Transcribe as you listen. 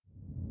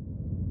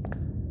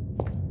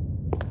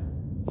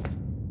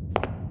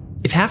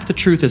If half the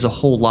truth is a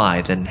whole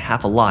lie, then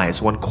half a lie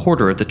is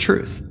 1/4 of the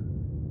truth.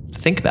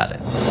 Think about it.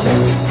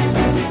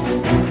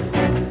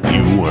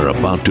 You are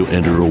about to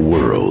enter a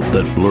world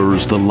that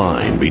blurs the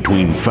line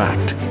between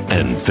fact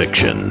and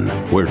fiction,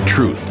 where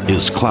truth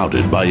is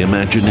clouded by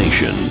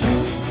imagination.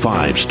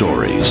 5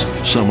 stories.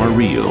 Some are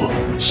real,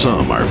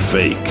 some are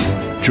fake.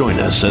 Join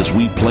us as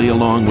we play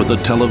along with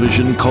a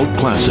television cult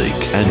classic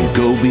and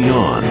go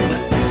beyond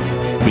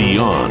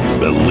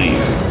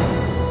belief.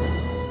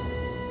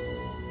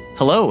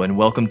 Hello and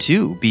welcome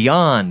to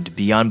Beyond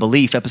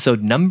Belief,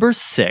 episode number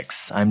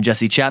 6. I'm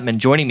Jesse Chapman.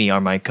 Joining me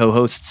are my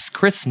co-hosts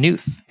Chris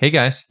Newth. Hey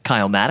guys.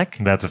 Kyle Maddock.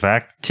 That's a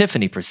fact.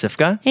 Tiffany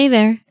Persifka. Hey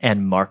there.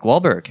 And Mark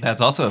Wahlberg.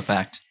 That's also a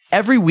fact.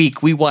 Every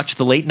week we watch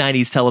the late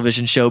 90s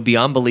television show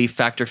Beyond Belief,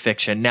 Fact or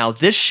Fiction. Now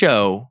this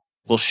show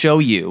will show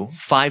you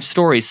 5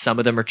 stories. Some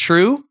of them are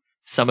true.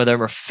 Some of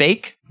them are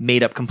fake,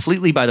 made up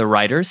completely by the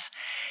writers.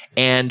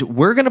 And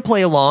we're going to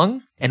play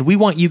along, and we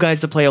want you guys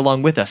to play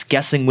along with us,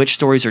 guessing which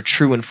stories are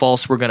true and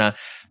false. We're going to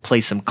play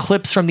some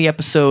clips from the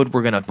episode.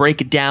 We're going to break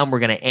it down. We're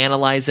going to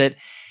analyze it.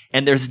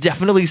 And there's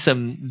definitely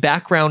some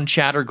background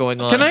chatter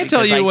going on. Can I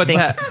tell you what's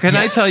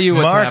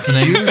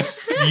happening?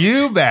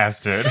 You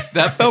bastard.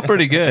 That felt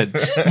pretty good.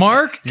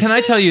 Mark, can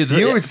I tell you that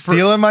You were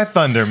stealing my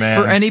thunder,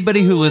 man. for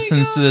anybody who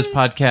listens to this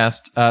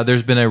podcast,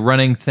 there's been a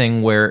running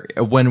thing where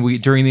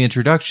during the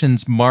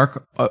introductions,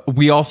 Mark,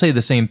 we all say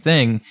the same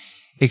thing,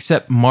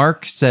 except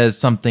Mark says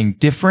something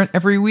different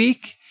every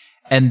week.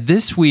 And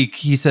this week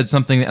he said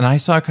something, and I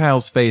saw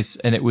Kyle's face,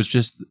 and it was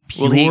just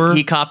pure Well,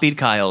 he copied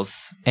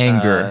Kyle's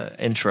anger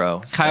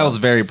intro. So. Kyle's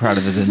very proud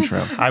of his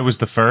intro. I was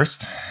the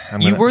first.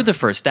 You were the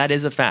first. That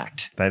is a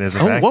fact. That is a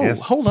fact, Whoa,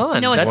 yes. hold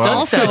on. No, it's that does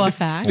also sound, a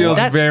fact. Feels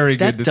very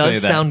good to say That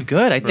does that. sound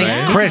good. I think.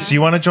 Right? Chris,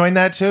 you want to join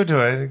that too?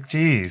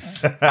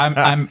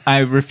 Jeez. I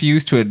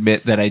refuse to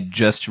admit that I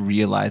just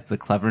realized the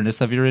cleverness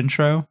of your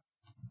intro.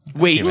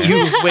 Wait, are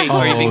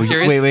you being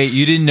serious? Wait,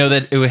 you didn't know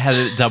that it had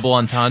a double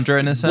entendre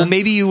in a sense? Well,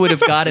 maybe you would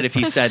have got it if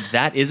he said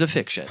that is a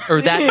fiction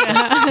or that.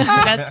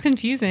 That's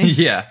confusing.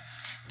 Yeah.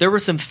 There were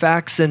some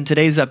facts in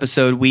today's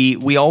episode.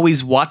 We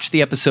always watch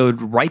the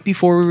episode right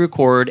before we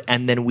record,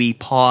 and then we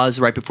pause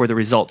right before the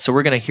results. So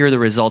we're going to hear the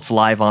results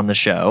live on the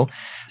show.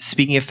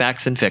 Speaking of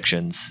facts and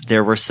fictions,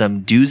 there were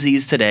some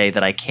doozies today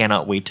that I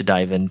cannot wait to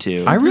dive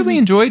into. I really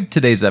enjoyed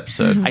today's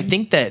episode. I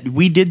think that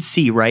we did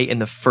see, right, in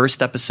the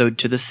first episode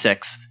to the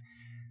 6th,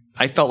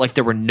 I felt like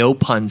there were no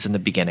puns in the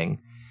beginning.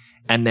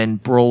 And then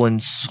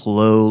Brolin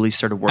slowly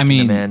started working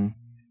them in.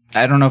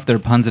 I don't know if they're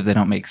puns if they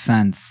don't make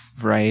sense,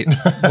 right?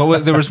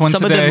 There was one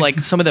some today.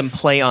 of them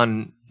play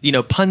on,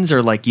 puns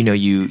are like,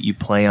 you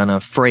play on a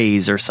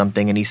phrase or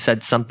something, and he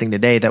said something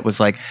today that was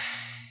like,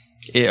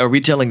 are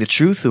we telling the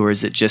truth or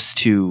is it just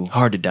too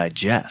hard to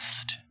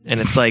digest? And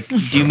it's like,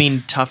 do you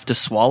mean tough to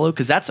swallow?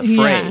 Because that's a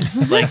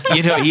phrase. Yeah. Like,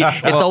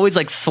 it's always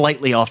like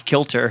slightly off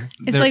kilter.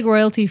 It's like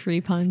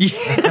royalty-free puns.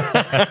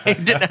 I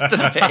didn't have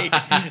to pay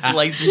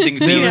licensing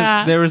fees.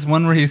 Yeah. There was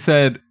one where he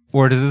said,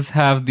 or does this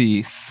have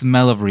the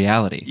smell of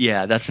reality?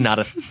 Yeah, that's not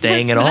a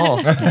thing at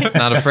all.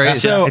 Not a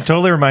phrase. It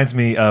totally reminds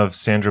me of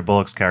Sandra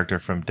Bullock's character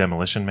from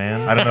Demolition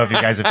Man. I don't know if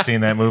you guys have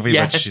seen that movie,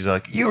 Yeah. but she's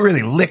like, you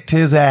really licked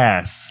his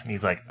ass. And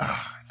he's like,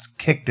 it's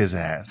kicked his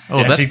ass.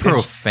 Oh, that's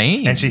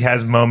profane. And she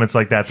has moments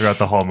like that throughout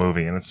the whole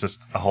movie, and it's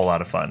just a whole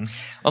lot of fun.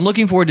 I'm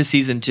looking forward to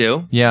season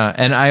 2. Yeah,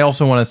 and I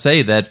also want to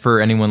say that for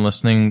anyone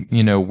listening,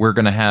 we're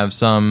going to have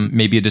some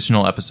maybe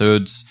additional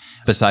episodes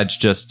besides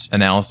just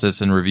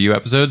analysis and review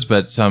episodes,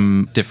 but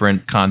some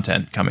different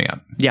content coming up.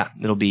 Yeah,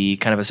 it'll be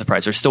kind of a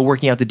surprise. They're still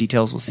working out the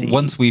details. We'll see.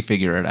 Once we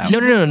figure it out.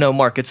 No,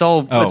 Mark. It's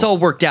all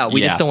worked out. We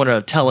just don't want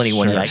to tell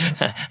anyone. Sure. Like,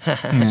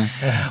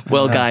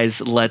 well,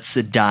 guys, let's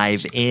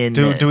dive in.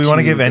 Do we want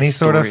to give any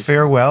sort of stories.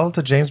 farewell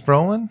to James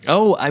Brolin?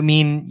 Oh, I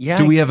mean, yeah.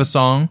 Do we have a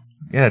song?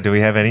 Yeah, do we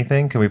have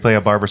anything? Can we play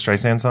a Barbra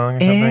Streisand song or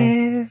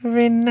something?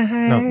 Every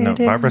night No,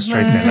 Barbra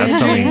Streisand. That's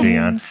Celine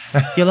Dion.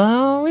 You'll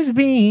always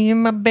be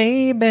my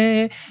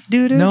baby.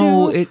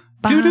 No, it.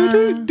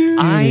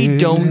 I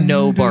don't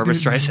know Barbra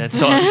Streisand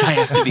songs. I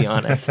have to be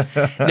honest.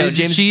 No,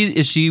 James.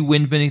 Is she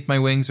Wind Beneath My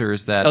Wings, or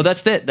is that? Oh,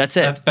 that's it. That's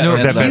no, Bette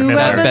Midler. You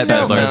that's ever Bette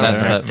know? Midler. No,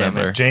 That's no, Bette damn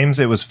it. Midler. James,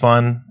 it was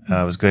fun.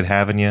 It was good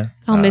having you.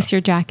 I'll miss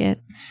your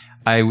jacket.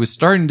 I was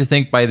starting to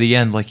think by the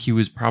end, like he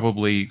was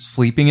probably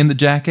sleeping in the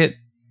jacket,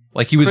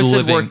 like he was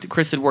living.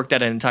 Chris had worked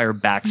out an entire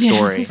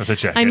backstory. With the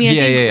jacket. I mean, I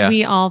think Yeah.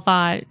 we all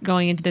thought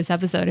going into this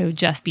episode it would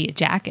just be a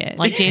jacket.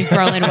 Like James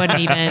Brolin wouldn't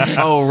even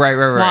Oh,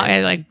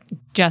 right. like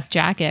just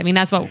jacket. I mean,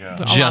 that's what a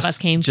lot of us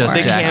came just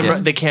for.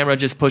 jacket. The camera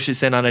just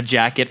pushes in on a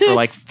jacket for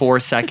like 4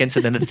 seconds,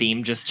 and then the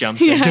theme just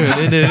jumps in.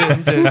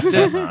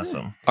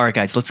 Awesome. All right,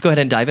 guys, let's go ahead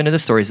and dive into the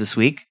stories this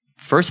week.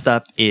 First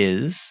up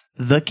is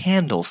The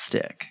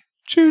Candlestick.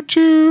 Choo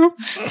choo.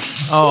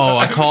 Oh,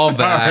 I called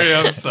back.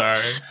 I'm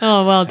sorry.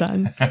 Oh, well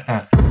done.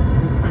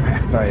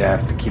 Sorry I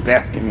have to keep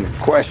asking these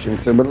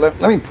questions, sir, but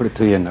let me put it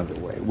to you another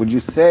way. Would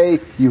you say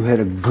you had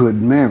a good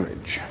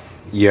marriage?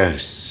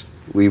 Yes,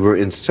 we were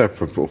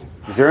inseparable.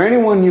 Is there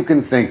anyone you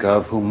can think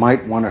of who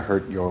might want to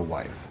hurt your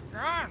wife?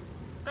 John,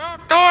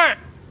 don't do it!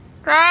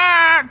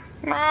 John!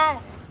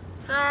 No!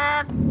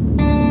 John!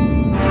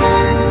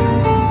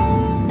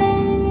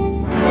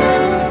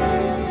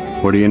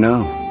 What do you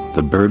know?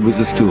 The bird was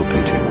a stool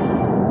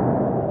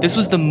pigeon. This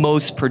was the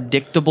most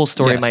predictable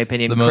story, Yes, in my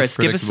opinion. the most Chris,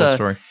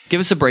 predictable give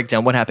us a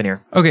breakdown. What happened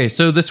here? Okay,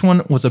 so this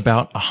one was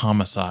about a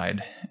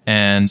homicide.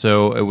 And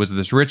so it was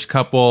this rich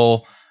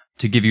couple.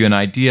 To give you an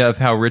idea of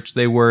how rich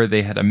they were,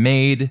 they had a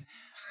maid.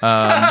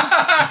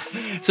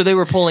 So they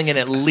were pulling in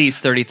at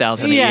least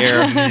 $30,000 a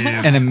year.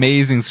 An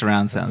amazing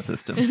surround sound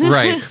system.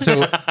 Right.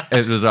 So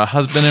it was a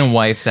husband and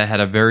wife that had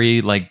a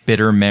very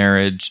bitter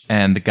marriage,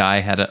 and the guy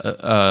had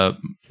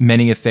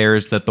many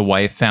affairs that the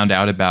wife found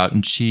out about,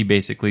 and she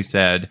basically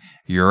said,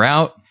 "You're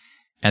out."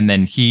 And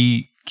then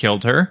he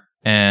killed her,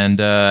 and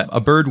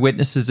a bird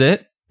witnesses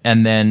it,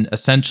 and then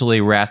essentially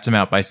rats him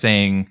out by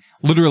saying,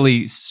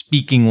 literally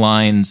speaking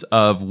lines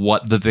of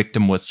what the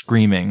victim was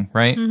screaming,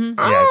 right? Mm-hmm.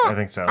 Yeah, I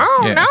think so.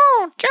 Yeah. No,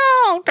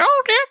 Joe,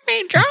 don't hit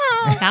me, Joe.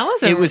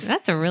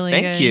 That's a really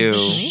Thank good. you.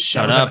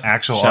 That was an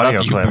actual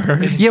audio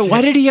clip. Yeah,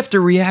 why did he have to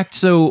react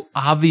so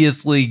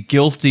obviously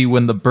guilty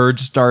when the bird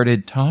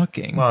started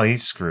talking? Well,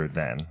 he's screwed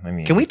then. I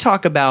mean, Can we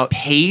talk about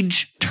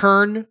page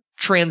turn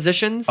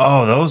transitions?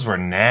 Oh, those were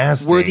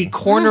nasty. Where the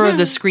corner of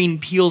the screen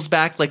peels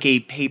back like a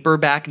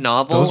paperback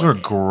novel. Those were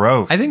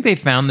gross. I think they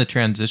found the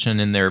transition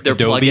in their Their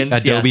Adobe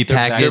plugins, yeah. Their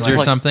package or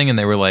plug- something, and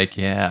they were like,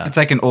 yeah. It's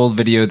like an old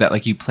video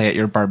that you play at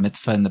your bar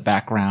mitzvah in the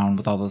background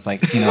with all those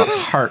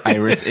heart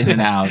iris in and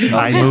out.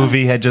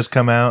 iMovie had just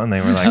come out, and they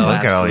were like,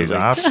 "Look at all these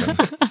options."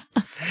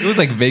 It was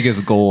like Vegas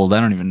gold. I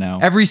don't even know.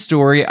 Every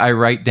story, I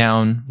write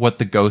down what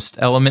the ghost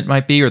element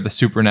might be or the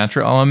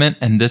supernatural element,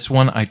 and this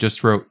one, I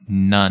just wrote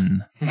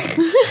none.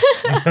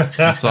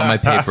 That's on my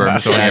paper. I'm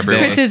showing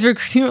everyone. Chris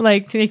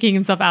is taking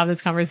himself out of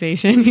this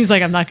conversation. He's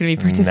like, I'm not going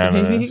to be None of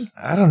participating. this.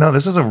 I don't know.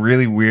 This is a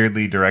really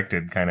weirdly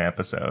directed kind of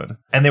episode,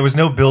 and there was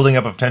no building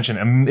up of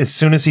tension. As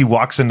soon as he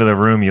walks into the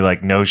room, you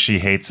know she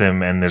hates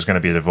him, and there's going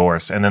to be a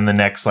divorce. And then the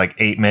next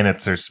 8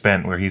 minutes are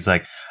spent where he's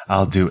like,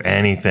 "I'll do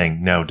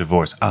anything, no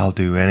divorce. I'll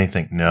do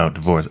anything, no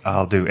divorce.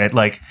 I'll do it."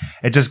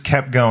 It just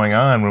kept going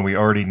on when we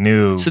already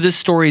knew. So this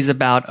story is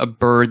about a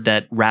bird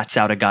that rats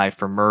out a guy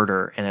for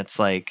murder, and it's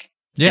like,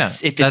 Yeah,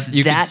 if it's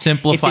you can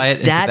simplify if it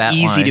it's into that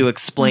easy line. to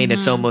explain,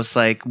 it's almost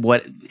like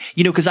what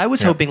because I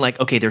was hoping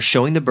okay, they're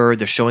showing the bird,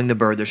 they're showing the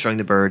bird, they're showing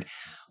the bird.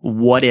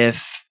 What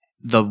if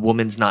the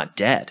woman's not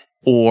dead?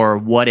 Or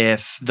what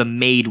if the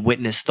maid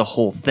witnessed the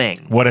whole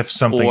thing? What if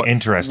something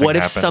interesting What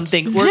if happened?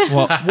 something,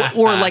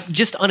 or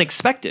just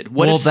unexpected?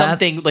 What if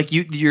something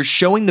you're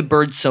showing the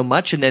bird so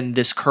much, and then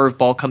this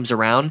curveball comes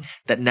around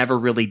that never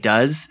really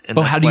does? And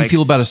But how do you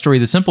feel about a story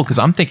this simple? Because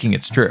I'm thinking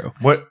it's true.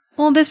 What?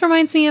 Well, this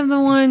reminds me of the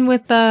one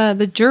with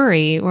the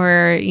jury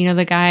where,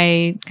 the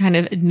guy kind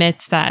of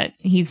admits that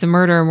he's the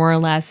murderer more or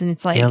less. And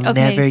it's like, They'll okay.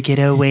 never get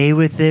away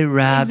with it,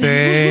 Robert.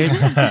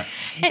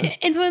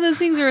 It's one of those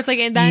things where it's like,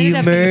 that You ended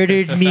up-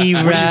 murdered me,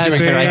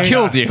 Robert. I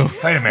killed you.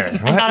 Wait a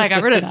minute. I What? thought I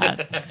got rid of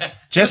that.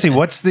 Jesse,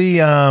 what's the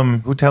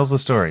who tells the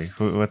story?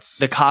 What's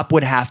The cop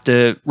would have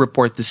to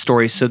report the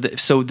story. So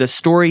the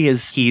story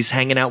is he's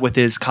hanging out with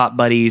his cop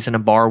buddies in a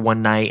bar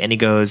one night, and he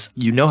goes,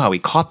 "You know how he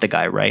caught the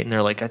guy, right?" And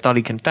they're like, "I thought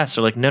he confessed."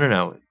 They're like, No.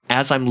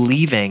 As I'm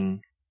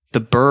leaving, the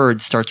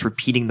bird starts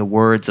repeating the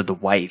words of the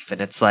wife, and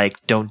it's like,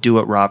 "Don't do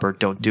it, Robert.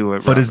 Don't do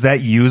it." But is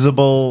that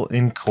usable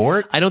in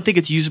court? I don't think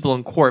it's usable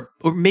in court,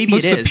 or maybe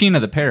Let's it is. subpoena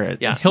the parrot.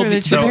 Yeah. He'll be,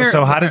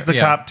 So how does the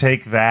cop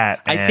take that?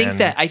 I think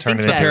that turn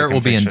it the into a parrot will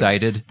be conviction?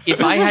 indicted.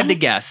 If I had to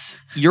guess,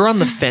 you're on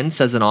the fence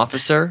as an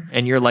officer,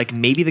 and you're like,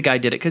 maybe the guy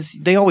did it because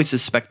they always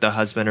suspect the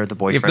husband or the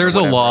boyfriend. If there's or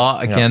a whatever. law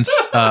against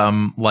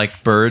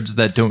birds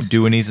that don't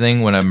do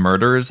anything when a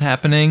murder is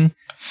happening,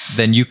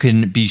 then you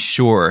can be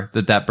sure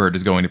that bird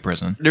is going to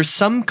prison. There's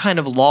some kind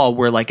of law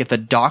where if a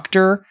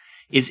doctor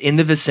is in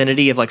the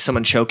vicinity of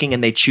someone choking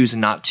and they choose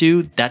not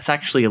to, that's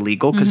actually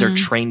illegal because they're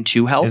trained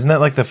to help. Isn't that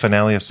like the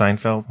finale of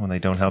Seinfeld when they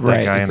don't help that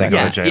Right, guy and they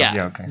exactly. go to jail?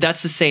 Yeah, Okay.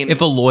 that's the same. If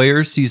a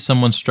lawyer sees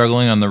someone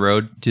struggling on the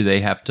road, do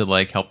they have to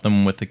help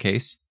them with the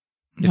case?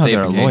 If No, they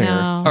they're have a case? lawyer.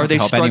 No. Are they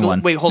help struggling?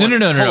 anyone. Wait, hold on.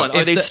 No. Hold on. Are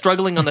If they the-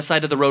 struggling on the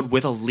side of the road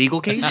with a legal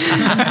case?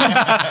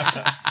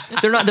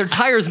 They're not. Their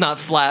tire's not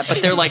flat,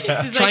 but they're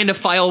trying to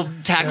file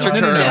tax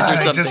returns or I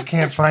something. just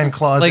can't find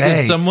clause Like A.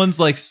 if someone's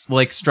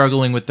like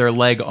struggling with their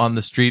leg on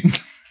the street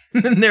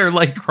and they're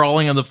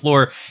crawling on the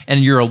floor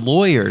and you're a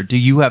lawyer, do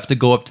you have to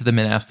go up to them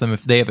and ask them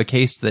if they have a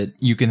case that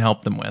you can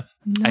help them with?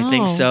 I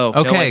think so.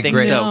 No, Okay, I think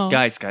great. so. No.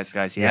 Guys.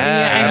 Yeah.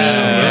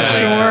 absolutely.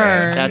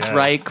 Sure. That's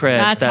right, Chris.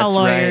 That's how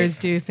lawyers right.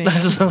 do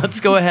things.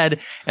 Let's go ahead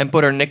and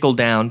put our nickel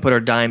down, put our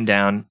dime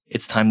down.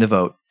 It's time to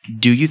vote.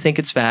 Do you think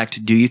it's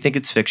fact? Do you think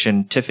it's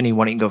fiction? Tiffany,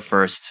 why don't you go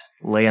first?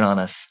 Lay it on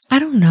us. I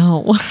don't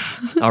know.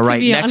 All right,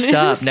 be next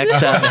honest.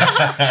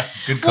 up.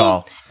 Good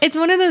call. It's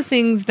one of those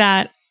things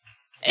that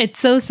it's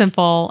so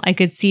simple. I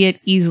could see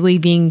it easily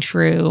being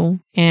true.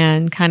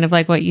 And kind of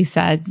like what you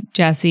said,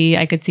 Jesse,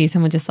 I could see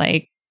someone just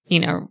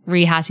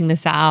rehashing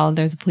this out.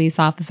 There's a police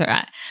officer.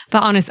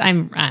 But honest, I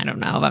don't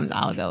know.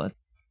 I'll go with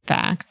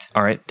fact.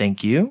 All right,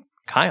 thank you.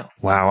 Kyle.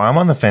 Wow, I'm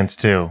on the fence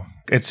too.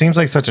 It seems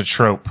like such a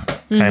trope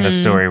kind of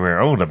story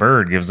where, the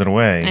bird gives it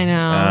away. I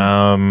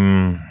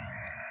know.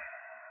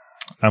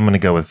 I'm going to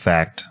go with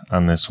fact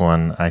on this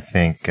one. I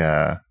think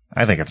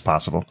I think it's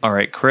possible. All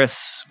right,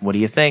 Chris, what do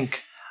you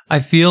think? I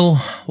feel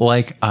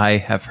like I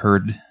have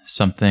heard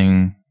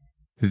something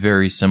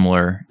very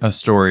similar, a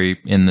story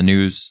in the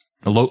news,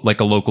 like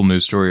a local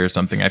news story or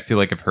something. I feel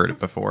like I've heard it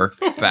before.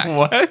 Fact.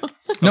 What?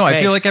 No, Okay.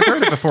 I feel like I've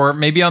heard it before.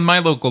 Maybe on my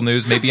local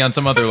news, maybe on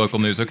some other local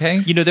news. Okay.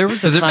 You know, there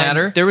was Does a it time,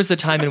 matter? There was a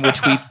time in which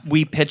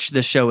we pitched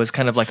this show as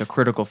kind of like a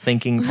critical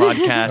thinking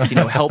podcast. You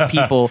know, help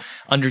people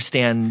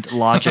understand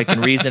logic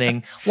and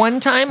reasoning. One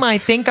time, I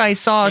think I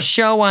saw a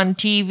show on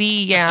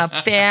TV. Yeah,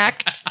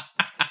 fact.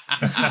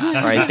 All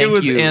right, thank It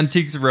was you.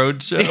 Antiques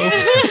Roadshow.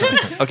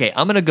 Okay,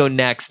 I'm going to go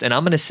next, and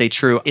I'm going to say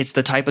true. It's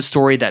the type of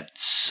story that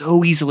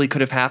so easily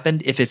could have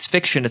happened. If it's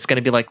fiction, it's going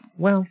to be like,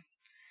 well.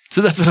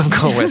 So that's what I'm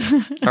going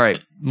with. All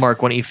right,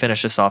 Mark, why don't you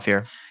finish us off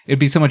here? It'd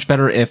be so much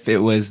better if it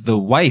was the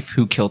wife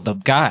who killed the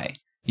guy.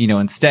 You know,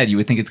 instead, you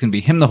would think it's going to be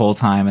him the whole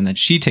time, and then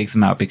she takes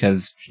him out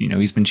because, you know,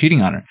 he's been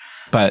cheating on her.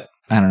 But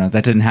I don't know.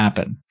 That didn't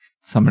happen.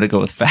 So I'm going to go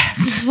with fact.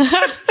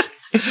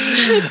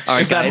 All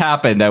right, If that guys.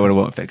 happened, I would have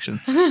went fiction.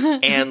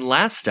 And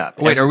last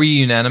up. Wait, are we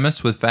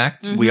unanimous with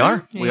fact? We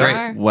are. We are.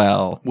 are.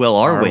 Well, Well,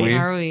 are we?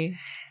 Are we?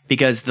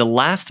 Because the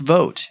last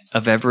vote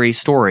of every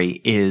story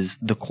is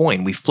the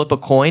coin. We flip a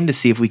coin to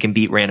see if we can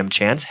beat random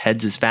chance.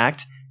 Heads is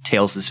fact,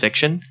 tails is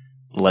fiction.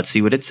 Let's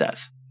see what it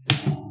says.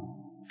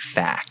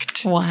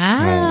 Fact.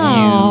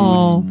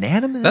 Wow.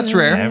 Unanimous. That's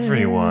rare.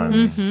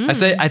 Everyone's.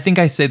 I think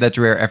I say that's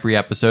rare every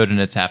episode, and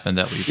it's happened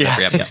at least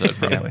every episode,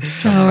 probably.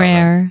 So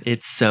rare.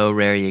 It's so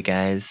rare, you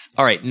guys.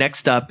 All right,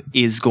 next up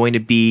is going to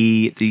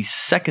be the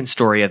second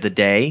story of the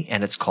day,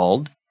 and it's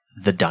called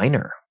The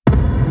Diner.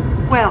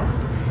 Well,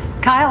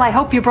 Kyle, I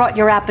hope you brought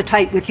your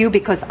appetite with you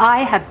because I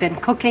have been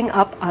cooking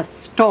up a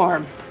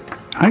storm.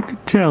 I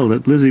could tell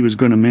that Lizzie was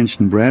going to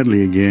mention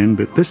Bradley again,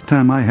 but this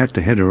time I had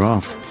to head her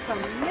off.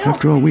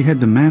 After all, we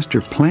had the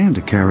master plan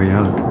to carry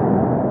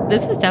out.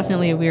 This is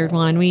definitely a weird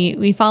one.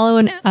 We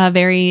follow a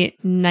very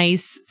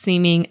nice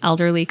seeming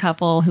elderly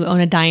couple who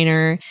own a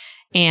diner,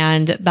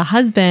 and the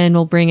husband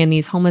will bring in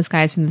these homeless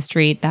guys from the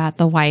street that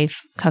the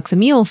wife cooks a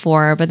meal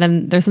for, but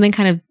then there's something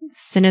kind of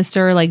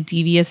sinister, like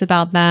devious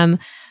about them.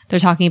 They're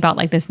talking about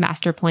like this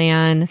master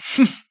plan,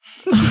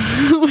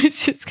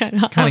 which is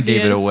kind of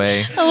Gave it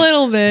away. a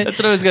little bit. That's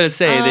what I was going to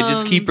say. They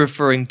just keep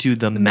referring to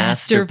the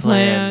master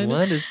plan.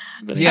 What is...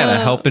 yeah, to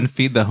help and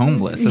feed the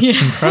homeless. That's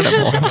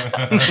incredible.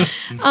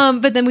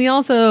 But then we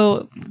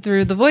also,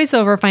 through the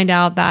voiceover, find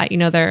out that, you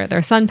know,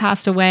 their son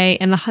passed away,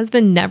 and the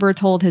husband never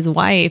told his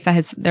wife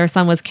that their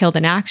son was killed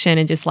in action,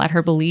 and just let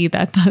her believe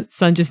that the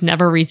son just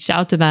never reached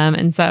out to them.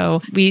 And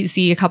so we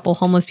see a couple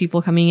homeless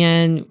people coming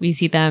in. We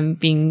see them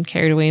being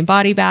carried away in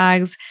body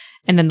bags.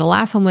 And then the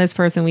last homeless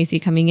person we see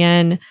coming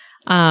in,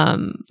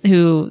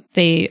 who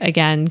they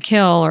again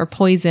kill or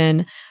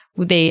poison,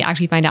 they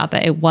actually find out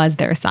that it was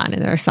their son,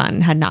 and their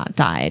son had not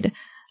died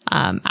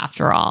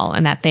after all,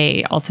 and that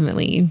they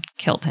ultimately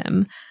killed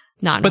him.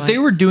 But they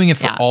were doing it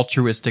for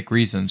altruistic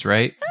reasons,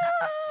 right?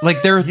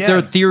 Like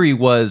their theory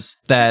was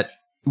that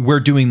we're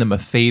doing them a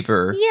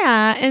favor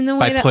yeah, and the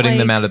way by that, putting like,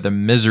 them out of the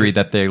misery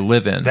that they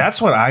live in.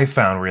 That's what I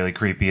found really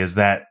creepy is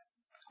that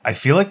I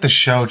feel like the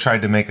show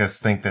tried to make us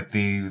think that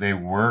they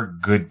were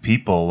good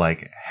people,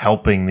 like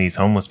helping these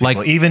homeless people.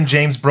 Like- even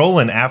James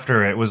Brolin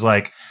after it was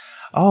like,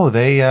 oh,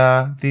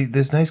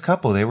 this nice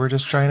couple, they were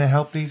just trying to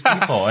help these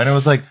people. And it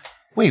was like,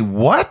 wait,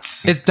 what?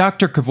 It's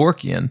Dr.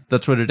 Kevorkian.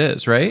 That's what it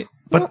is, right?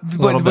 But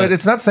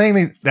it's not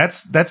saying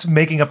that's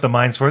making up the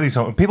minds for these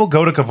homeless. People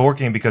go to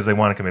Kevorkian because they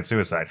want to commit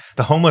suicide.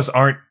 The homeless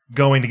aren't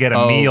going to get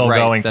a meal right.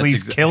 going, That's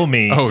please kill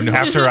me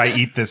after I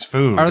eat this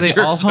food. Are they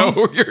all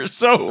You're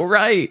so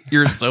right.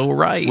 You're so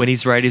right. When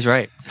he's right, he's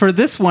right. For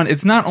this one,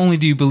 it's not only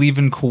do you believe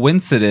in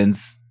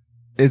coincidence,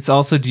 it's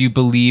also do you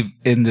believe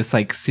in this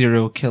like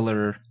serial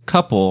killer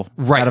couple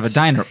out of a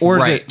diner? Or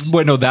is it,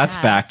 well, no, that's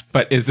fact,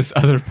 but is this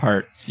other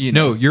part? You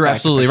know, No, you're fact or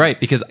absolutely fiction? right,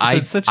 because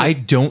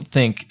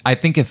I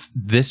think if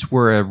this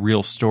were a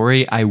real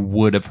story, I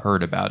would have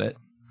heard about it.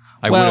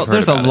 I would Well, have heard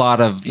there's a about it.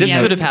 lot of This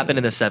Yeah. could have happened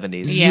in the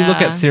 70s. Yeah. You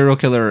look at serial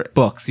killer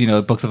books, you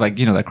know, books of like,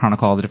 you know, that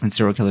chronicle all the different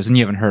serial killers, and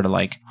you haven't heard of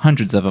like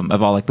hundreds of them,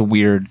 of all like the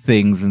weird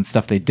things and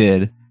stuff they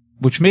did,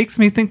 which makes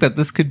me think that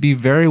this could be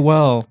very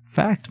well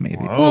fact, maybe.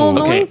 Well,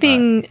 the Okay.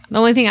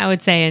 only thing I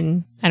would say,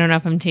 and I don't know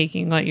if I'm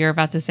taking what you're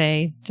about to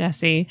say,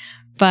 Jesse,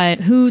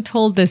 but who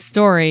told this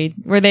story?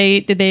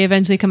 Did they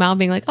eventually come out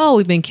being like, oh,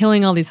 we've been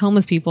killing all these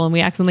homeless people and we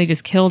accidentally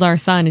just killed our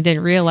son and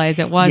didn't realize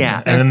it was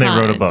Yeah, their and then they son.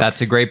 wrote a book.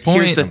 That's a great point.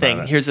 Here's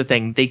the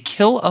thing. They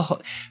kill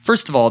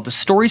first of all, the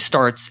story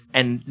starts,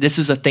 and this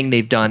is a thing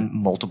they've done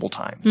multiple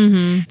times.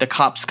 Mm-hmm. The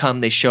cops come,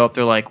 they show up,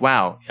 they're like,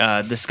 wow,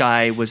 this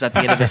guy was at the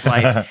end of his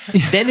life.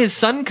 Then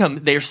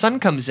their son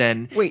comes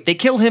in. Wait. They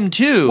kill him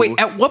too. Wait,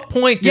 at what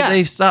point did Yeah.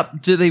 they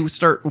stop? Did they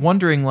start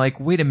wondering, like,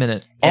 wait a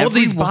minute? All of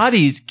these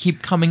bodies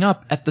keep coming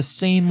up at the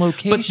same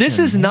location. But this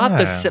is not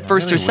the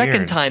first really or second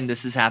weird. time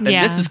this has happened.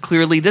 Yeah.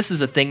 This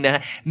is a thing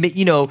that,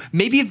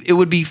 maybe it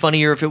would be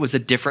funnier if it was a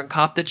different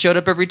cop that showed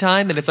up every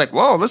time, and it's like,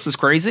 whoa, this is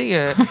crazy,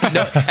 and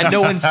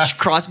no one's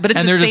crossed. But it's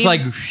and the they're just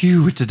same- like,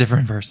 phew, it's a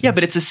different person. yeah,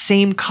 but it's the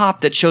same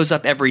cop that shows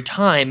up every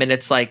time, and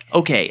it's like,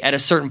 okay, at a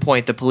certain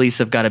point, the police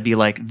have got to be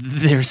like,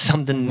 there's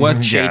something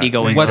shady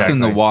going What's on. in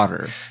the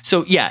water?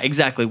 So yeah,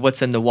 exactly.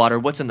 What's in the water?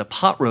 What's in the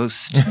pot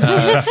roast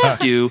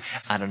stew?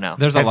 I don't know.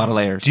 There's a lot of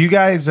layers. Do you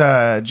guys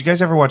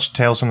ever watch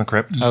Tales from the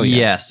Crypt? Oh,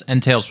 yes.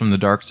 And Tales from the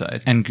Dark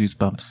Side. And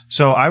Goosebumps.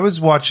 So I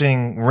was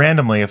watching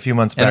randomly a few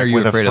months And back Are You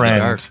with a Afraid of the friend.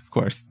 Dark? Of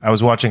course. I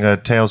was watching a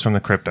Tales from the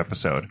Crypt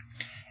episode,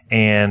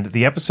 and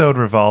the episode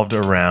revolved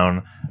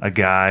around a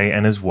guy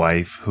and his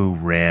wife who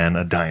ran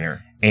a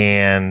diner,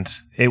 and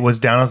it was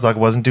down his luck,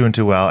 wasn't doing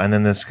too well, and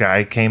then this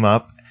guy came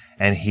up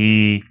and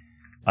he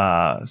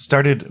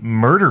started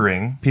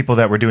murdering people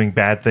that were doing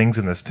bad things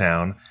in this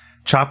town,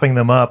 chopping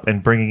them up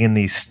and bringing in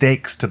these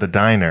steaks to the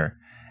diner.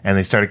 And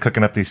they started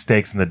cooking up these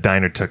steaks, and the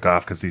diner took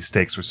off because these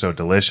steaks were so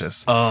delicious.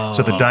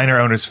 So the diner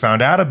owners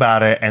found out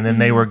about it, and then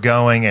they were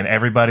going, and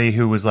everybody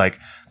who was like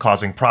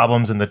causing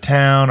problems in the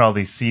town, all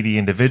these seedy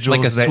individuals,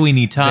 Like a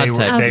Sweeney Todd they were,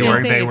 type. I was they gonna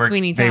were, say they it's were,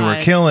 Sweeney they were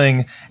Todd.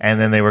 killing,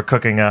 and then they were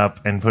cooking up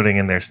and putting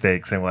in their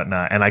steaks and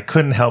whatnot. And I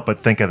couldn't help but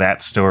think of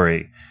that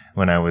story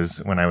when I was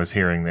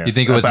hearing this. You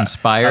think it was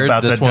inspired?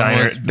 about This the one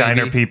diner was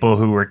diner maybe- people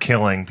who were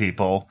killing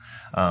people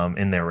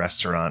in their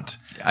restaurant.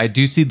 I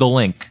do see the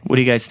link. What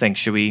do you guys think?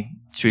 Should we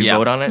Yeah.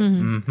 vote on it?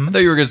 Mm-hmm. I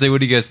thought you were going to say,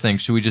 what do you guys think?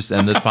 Should we just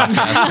end this podcast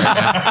right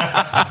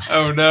now?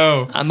 Oh,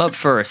 no. I'm up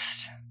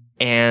first,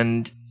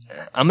 and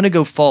I'm going to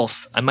go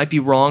false. I might be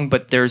wrong,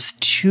 but there's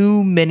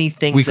too many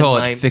things. We call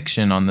in it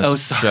fiction on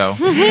this show.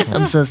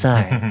 I'm so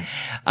sorry.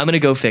 I'm going to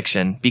go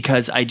fiction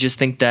because I just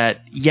think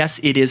that,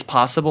 yes, it is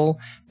possible,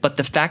 but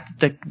the fact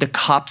that the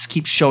cops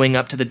keep showing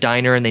up to the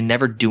diner and they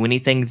never do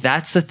anything,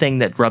 that's the thing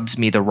that rubs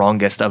me the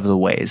wrongest of the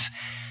ways.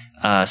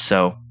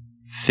 So,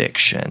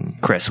 fiction.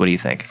 Chris, what do you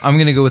think? I'm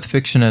going to go with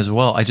fiction as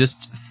well. I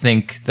just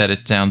think that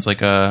it sounds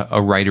like a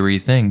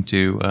writery thing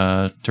to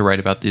write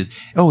about these.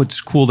 Oh,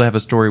 it's cool to have a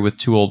story with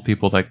two old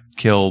people that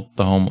kill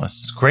the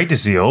homeless. Great to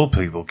see old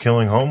people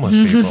killing homeless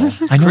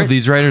people. I know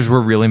these writers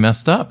were really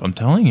messed up. I'm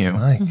telling you.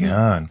 My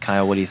God.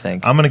 Kyle, what do you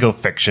think? I'm going to go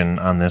fiction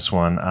on this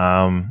one.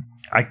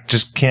 I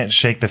just can't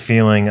shake the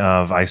feeling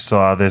of I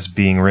saw this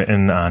being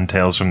written on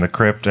Tales from the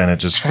Crypt, and it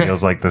just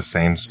feels like the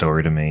same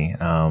story to me.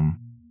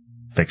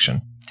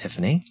 Fiction.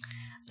 Tiffany?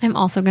 I'm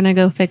also going to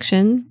go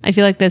fiction. I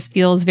feel like this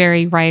feels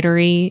very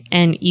writery.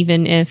 And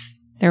even if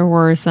there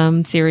were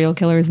some serial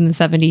killers in the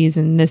 70s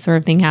and this sort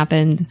of thing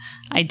happened,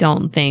 I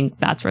don't think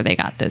that's where they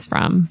got this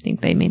from. I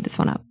think they made this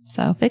one up.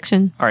 So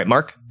fiction. All right,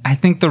 Mark? I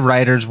think the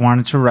writers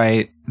wanted to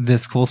write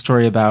this cool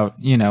story about,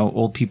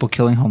 old people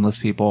killing homeless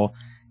people.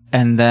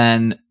 And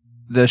then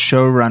the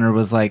showrunner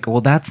was like,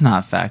 well, that's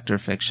not fact or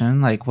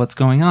fiction. Like, what's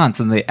going on?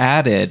 So they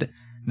added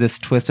this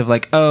twist of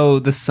like, oh,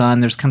 the son,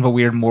 there's kind of a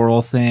weird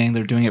moral thing.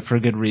 They're doing it for a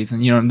good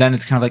reason. And then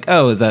it's kind of like,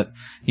 oh, is that,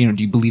 do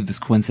you believe this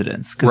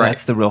coincidence? Because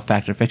that's the real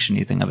fact or fiction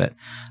you think of it,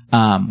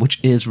 which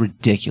is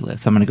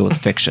ridiculous. I'm going to go with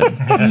fiction.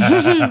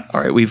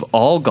 All right, we've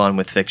all gone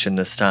with fiction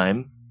this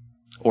time.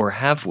 Or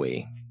have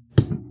we?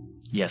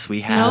 Yes,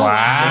 we have.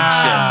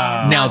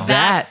 No.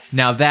 Fiction.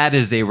 Now that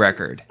is a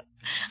record.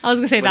 I was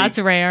going to say that's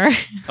rare.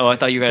 Oh, I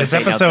thought you were going to This say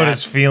now episode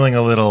that's- is feeling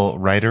a little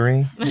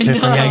writery, Tiffany.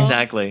 Yeah,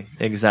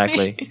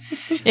 exactly.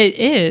 It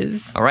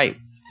is. All right,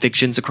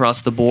 fictions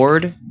across the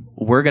board.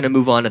 We're going to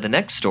move on to the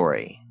next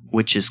story,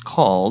 which is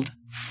called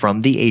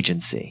From the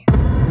Agency.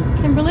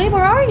 Kimberly,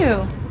 where are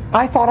you?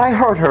 I thought I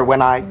heard her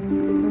when I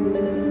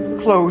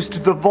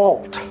closed the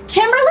vault.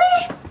 Kimberly?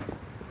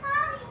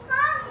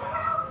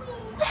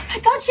 Oh my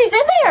God, she's in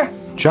there.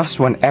 Just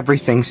when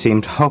everything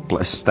seemed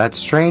hopeless, that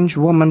strange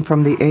woman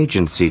from the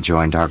agency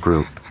joined our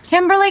group.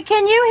 Kimberly,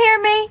 can you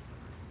hear me?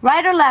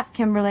 Right or left,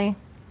 Kimberly?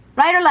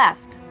 Right or left?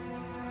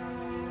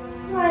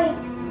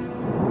 Right.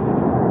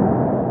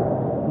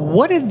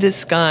 What did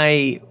this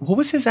guy, what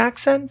was his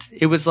accent?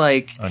 It was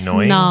like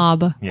Annoying.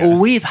 Snob. Yeah. Oh,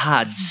 we've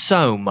had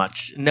so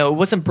much. No, it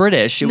wasn't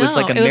British. It was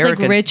like American. It was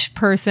like rich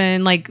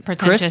person, like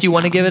pretentious. Chris, do you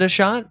want to snob. give it a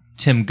shot?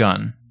 Tim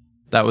Gunn.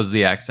 That was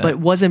the accent. But it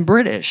wasn't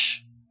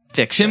British.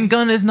 Fiction. Tim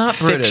Gunn is not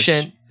British.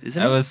 Fiction.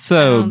 Isn't I it? was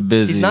so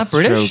busy. He's not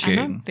British? I stroking.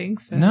 don't think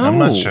so. No. I'm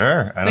not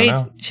sure. I don't Wait,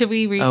 know. should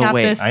we recap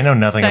wait. this? I know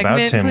nothing about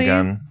segment, Tim please?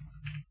 Gunn.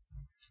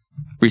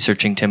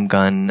 Researching Tim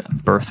Gunn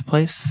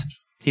birthplace.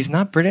 He's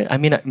not British. I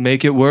mean,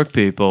 make it work,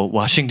 people.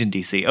 Washington,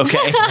 D.C.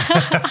 Okay.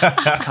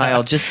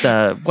 Kyle, just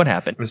what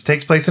happened? This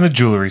takes place in a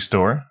jewelry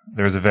store.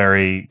 There's a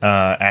very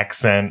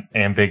accent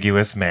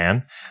ambiguous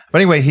man. But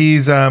anyway,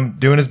 he's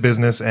doing his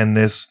business, and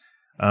this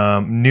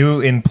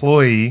new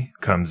employee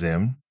comes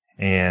in,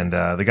 and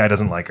the guy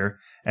doesn't like her.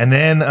 And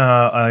then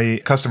a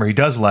customer he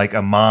does like,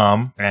 a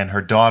mom and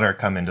her daughter,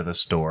 come into the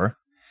store.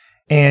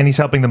 And he's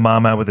helping the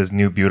mom out with his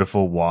new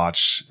beautiful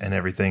watch and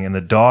everything. And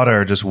the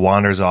daughter just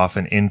wanders off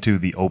and into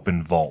the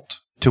open vault,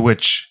 to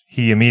which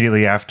he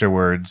immediately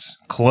afterwards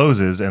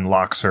closes and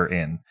locks her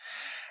in.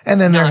 And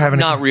then they're having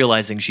not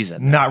realizing she's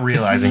in there. Not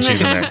realizing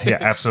she's in there. Yeah,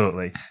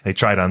 absolutely. They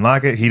try to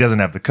unlock it. He doesn't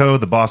have the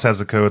code. The boss has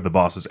the code. The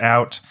boss is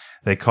out.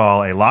 They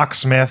call a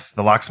locksmith.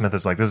 The locksmith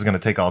is like, this is going to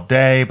take all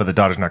day, but the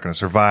daughter's not going to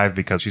survive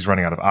because she's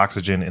running out of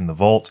oxygen in the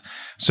vault.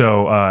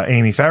 So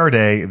Amy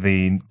Faraday,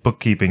 the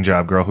bookkeeping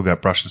job girl who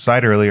got brushed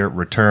aside earlier,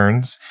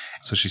 returns.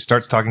 So she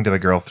starts talking to the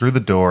girl through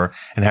the door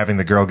and having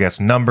the girl guess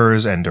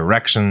numbers and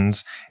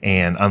directions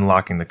and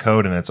unlocking the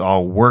code, and it's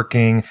all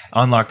working.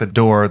 Unlock the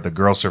door. The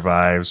girl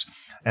survives.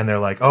 And they're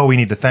like, oh, we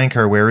need to thank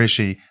her. Where is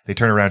she? They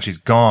turn around. She's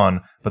gone.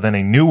 But then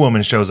a new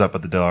woman shows up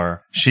at the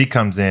door. She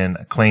comes in,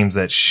 claims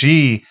that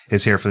she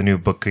is here for the new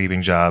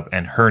bookkeeping job,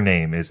 and her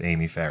name is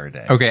Amy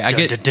Faraday. Okay, I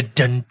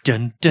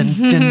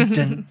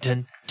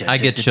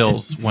get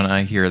chills when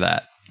I hear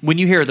that. When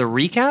you hear the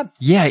recap?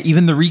 Yeah,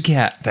 even the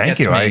recap. Thank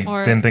you. I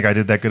didn't think I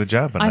did that good a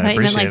job, but I thought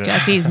you meant appreciate like it.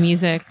 Jesse's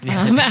music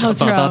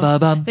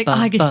outro. Like,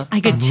 I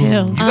get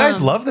chill. You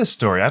guys love this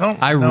story. I know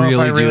if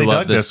I really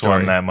dug this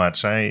one that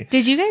much.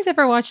 Did you guys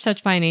ever watch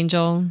Touched by an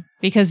Angel?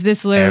 Because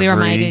this literally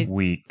reminded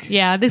week.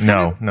 Yeah, this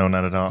no,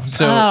 not at all.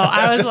 So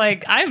I was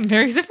like, I'm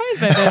very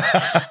surprised by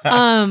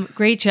this.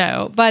 Great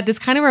show, but this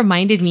kind of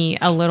reminded me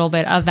a little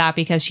bit of that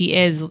because she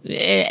is.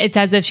 It's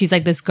as if she's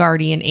like this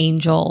guardian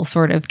angel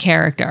sort of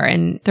character,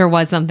 and there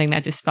was something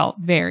that just felt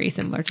very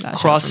similar to that.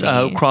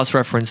 Cross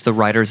reference the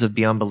writers of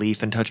Beyond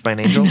Belief and Touched by an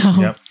Angel.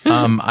 Yep.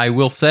 I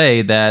will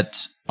say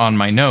that on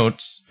my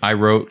notes, I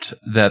wrote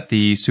that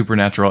the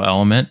supernatural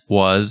element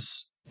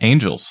was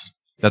angels.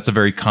 That's a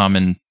very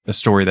common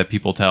story that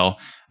people tell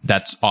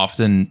that's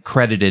often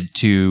credited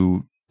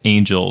to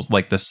angels,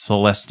 like the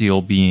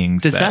celestial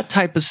beings. Does that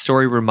type of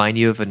story remind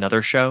you of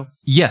another show?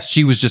 Yes,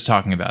 she was just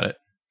talking about it.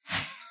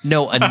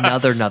 No,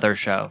 another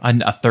show.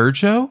 A third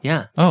show?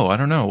 Yeah. Oh, I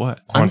don't know. What?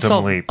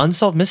 Quantum Leap.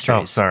 Unsolved Mysteries.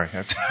 Oh, sorry.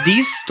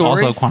 These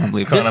stories. Also Quantum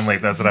Leap. Quantum Leap,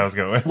 that's what I was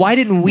going with. Why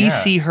didn't we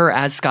see her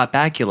as Scott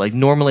Bakula? Like,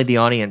 normally the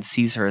audience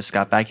sees her as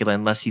Scott Bakula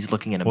unless he's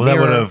looking in a mirror. Well,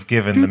 that would have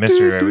given the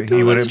mystery.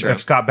 He would have, if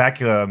Scott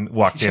Bakula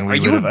walked in, Are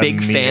you a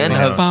big fan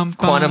of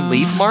Quantum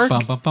Leap, Mark?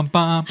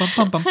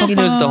 He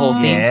knows the whole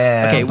theme.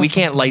 Yes. Okay, we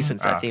can't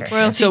license that theme.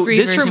 So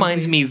this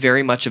reminds me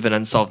very much of an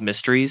Unsolved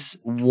Mysteries.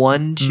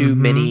 One too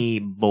many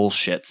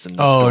bullshits in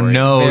the story. Oh,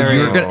 no.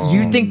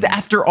 You think that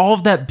after all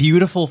of that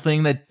beautiful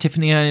thing that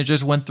Tiffany and I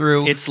just went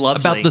through, it's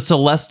lovely about the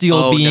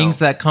celestial beings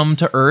that come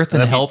to Earth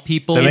and help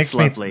people. That it's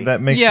lovely.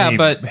 That makes me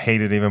but hate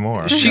it even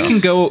more.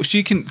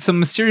 Some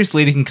mysterious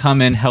lady can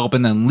come in, help,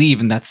 and then leave,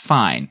 and that's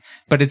fine.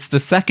 But it's the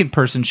second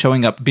person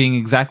showing up being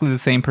exactly the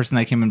same person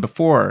that came in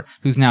before,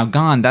 who's now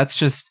gone. That's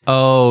just...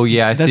 Oh,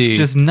 yeah, I see. That's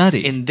just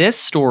nutty. In this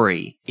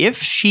story,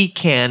 if she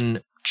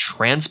can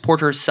transport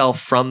herself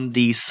from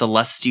the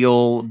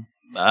celestial...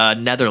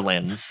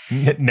 Netherlands.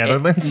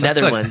 Netherlands?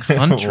 Netherlands.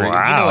 Country.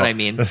 Wow. You know what I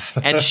mean?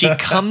 And she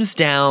comes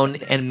down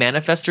and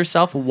manifests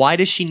herself. Why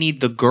does she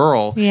need the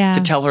girl to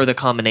tell her the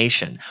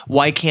combination?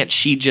 Why can't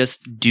she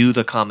just do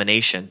the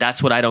combination?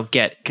 That's what I don't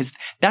get. Because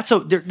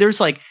there's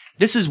like,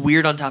 this is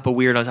weird on top of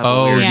weird on top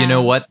of weird. Oh, you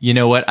know what? You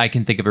know what? I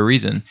can think of a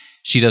reason.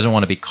 She doesn't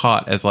want to be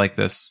caught as like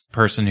this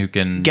person who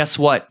can... Guess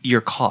what?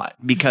 You're caught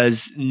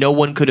because no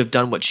one could have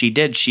done what she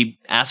did. She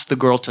asked the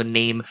girl to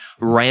name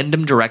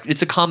random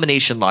It's a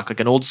combination lock, like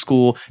an old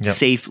school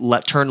safe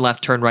turn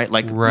left, turn right,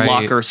 like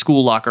locker,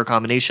 school locker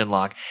combination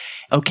lock.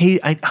 Okay,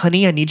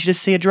 honey, I need you to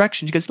say a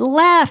direction. She goes,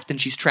 left. And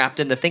she's trapped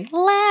in the thing.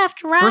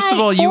 Left, right, first of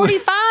all,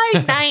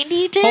 45,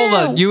 92. Hold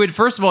on. You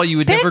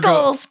would never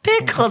go...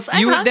 Pickles, I'm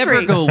You would hungry.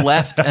 never go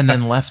left and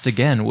then left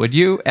again, would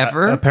you?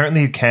 Ever?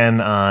 Apparently you can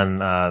on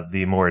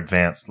the more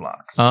advanced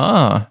locks.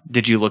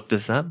 Did you look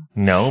this up?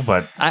 No,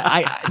 but...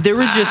 there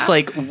was just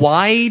like,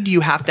 why do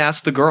you have to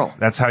ask the girl?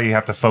 That's how you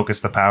have to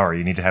focus the power.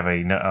 You need to have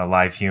a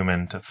live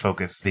human to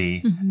focus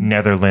the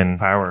Netherland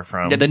power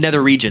from... Yeah, the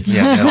nether regions.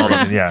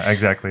 Yeah,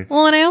 exactly.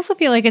 Well, and I also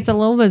feel like it's a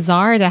little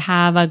bizarre to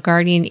have a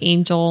guardian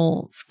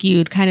angel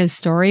skewed kind of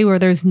story where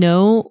there's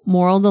no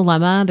moral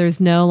dilemma. There's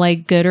no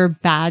like good or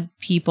bad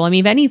people. I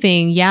mean, if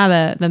anything,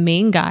 the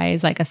main guy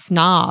is like a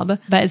snob,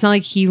 but it's not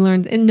like he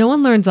learns, and no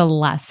one learns a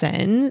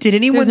lesson. Did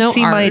anyone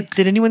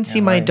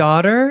see my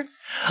daughter?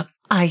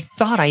 I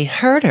thought I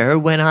heard her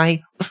when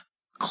I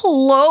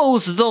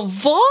closed the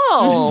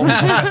vault.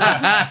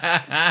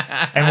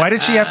 And why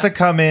did she have to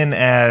come in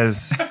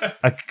as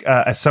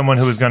someone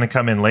who was going to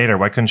come in later?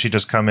 Why couldn't she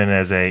just come in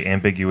as a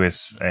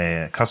ambiguous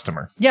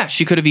customer? Yeah,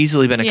 she could have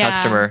easily been a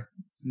customer.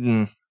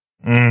 I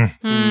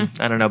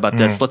don't know about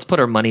this. Let's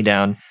put our money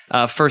down.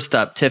 First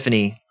up,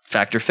 Tiffany,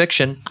 fact or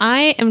fiction?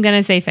 I am going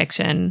to say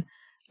fiction.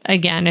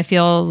 Again, it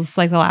feels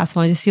like the last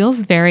one. It just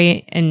feels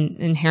very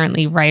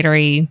inherently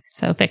writery.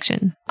 So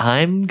fiction.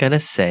 I'm going to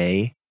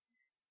say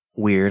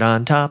weird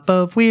on top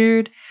of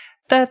weird.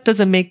 That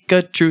doesn't make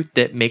a truth.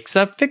 It makes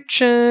a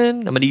fiction.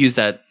 I'm going to use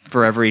that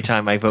for every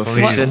time I vote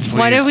fiction.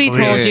 What have we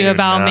told you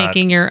about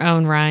making your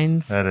own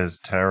rhymes? That is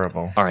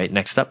terrible. All right,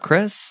 next up,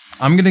 Chris.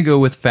 I'm going to go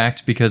with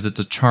fact because it's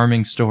a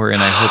charming story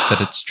and I hope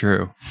that it's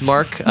true.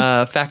 Mark,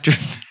 fact or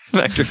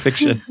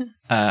fiction?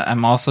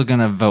 I'm also going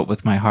to vote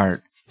with my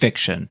heart.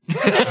 Fiction.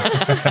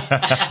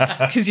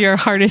 Because you're a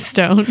heart of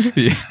stone.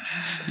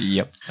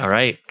 Yep. All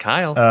right,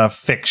 Kyle.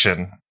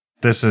 Fiction.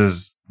 This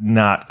is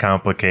not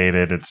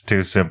complicated. It's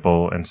too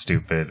simple and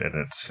stupid, and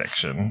it's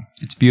fiction.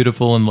 It's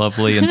beautiful and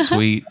lovely and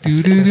sweet.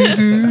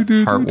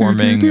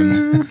 Heartwarming.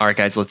 And All right,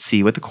 guys, let's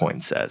see what the coin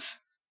says.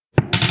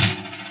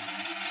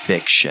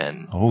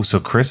 Fiction. Oh, so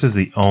Chris is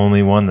the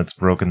only one that's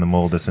broken the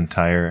mold this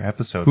entire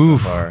episode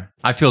Oof. so far.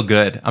 I feel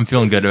good. I'm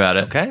feeling good about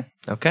it. Okay.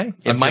 I'm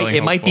feeling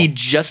It might be hopeful.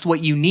 just what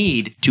you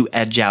need to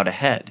edge out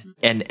ahead.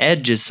 An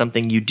edge is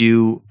something you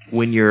do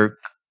when you're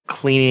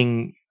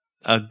cleaning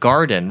a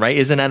garden, right?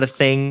 Isn't that a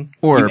thing?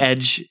 Or-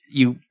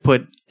 you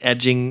put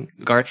edging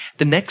garden.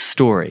 The next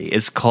story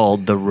is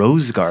called The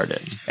Rose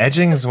Garden.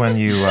 Edging is when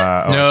you...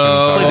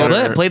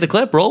 No. Play the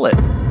clip. Roll it.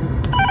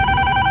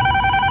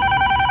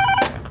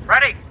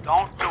 Freddie,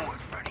 don't do it,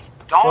 Freddie.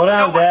 Don't Slow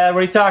down, do it. Dad. What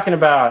are you talking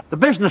about? The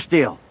business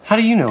deal. How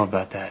do you know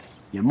about that?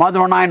 Your mother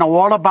and I know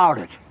all about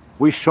it.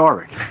 We saw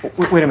it.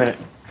 Wait a minute.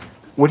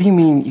 What do you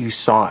mean you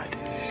saw it?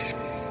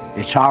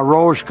 It's our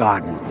rose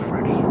garden,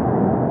 Freddie.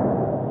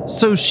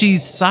 So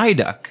she's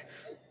Psyduck.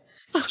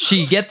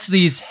 She gets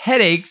these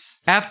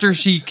headaches after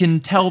she can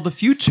tell the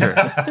future.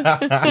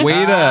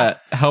 Way to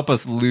help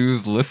us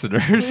lose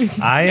listeners.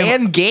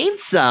 And gain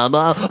some.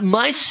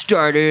 My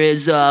starter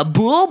is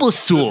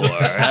Bulbasaur.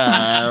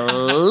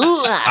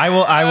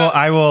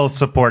 I will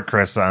support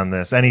Chris on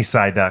this. Any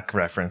Psyduck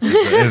reference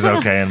is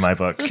okay in my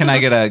book. Can I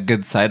get a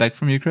good Psyduck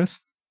from you, Chris?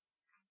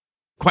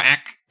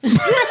 Quack. No.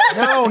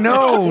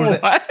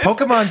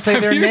 Pokemon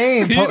say their you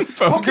name. seen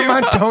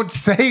Pokemon don't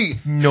say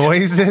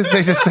noises.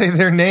 They just say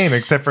their name,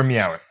 except for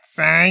Meowth.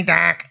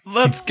 Psyduck.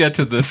 Let's get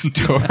to this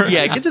story.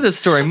 Yeah, get to the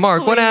story.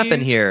 Mark, what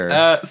happened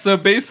here? So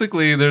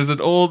basically, there's an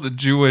old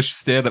Jewish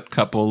stand-up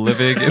couple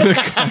living in the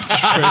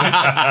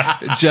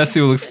country.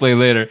 Jesse will explain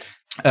later.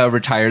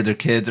 Retired, their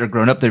kids are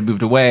grown up, they're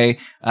moved away.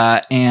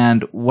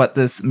 And what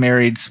this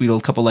married, sweet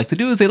old couple like to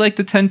do is they like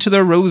to tend to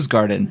their rose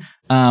garden.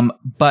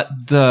 But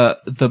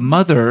the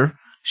mother,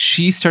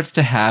 she starts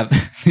to have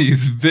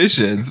these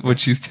visions when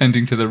she's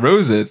tending to the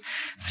roses.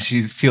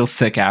 She feels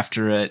sick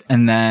after it.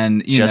 And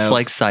then, Just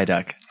like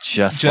Psyduck.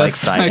 Just like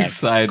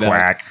Psyduck.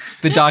 Quack.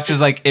 The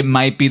doctor's like, it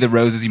might be the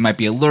roses. You might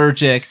be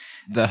allergic.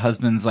 The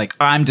husband's like,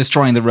 I'm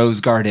destroying the rose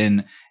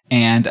garden.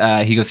 And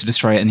he goes to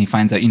destroy it, and he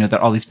finds out, that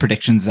all these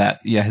predictions that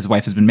his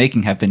wife has been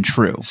making have been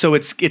true. So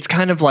it's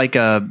kind of like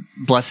a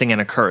blessing and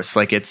a curse.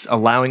 Like it's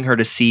allowing her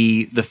to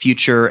see the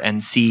future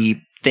and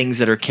see things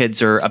that her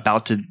kids are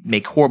about to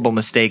make horrible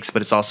mistakes,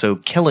 but it's also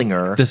killing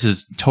her. This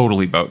is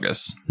totally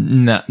bogus.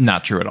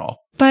 Not true at all.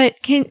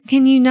 But can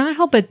you not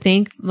help but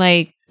think,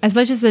 like, as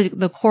much as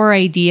the core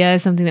idea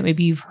is something that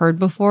maybe you've heard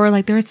before,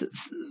 like there's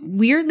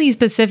weirdly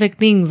specific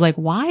things, like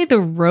why the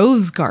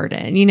rose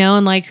garden,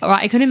 and like, or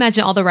I couldn't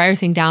imagine all the writers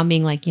sitting down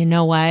being like, you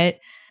know what,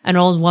 an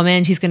old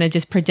woman, she's going to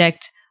just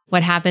predict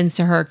what happens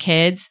to her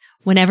kids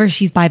whenever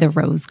she's by the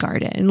rose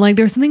garden. Like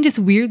there's something just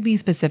weirdly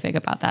specific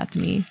about that to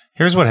me.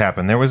 Here's what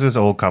happened. There was this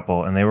old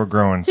couple, and they were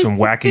growing some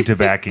wacky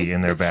tobacco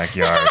in their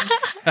backyard.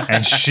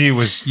 And she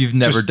was... You've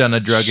never done a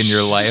drug in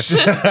your life.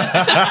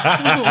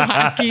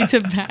 Wacky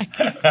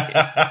tobacco.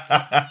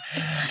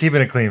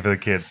 Keeping it clean for the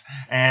kids.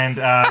 And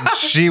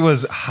she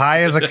was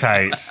high as a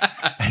kite.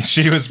 And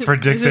she was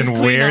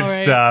predicting weird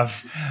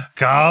stuff.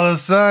 Call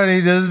his son,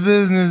 he does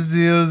business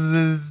deals.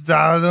 This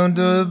time don't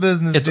do the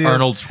business It's deals.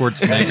 Arnold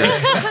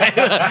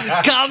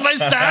Schwarzenegger. Calm my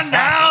son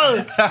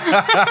down!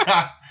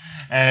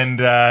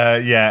 And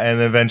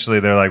and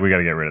eventually they're like, we got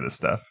to get rid of this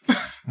stuff.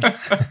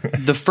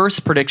 The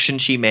first prediction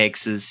she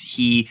makes is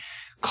he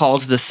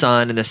calls the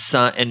son,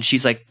 and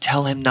she's like,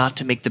 tell him not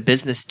to make the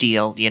business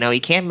deal. He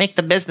can't make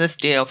the business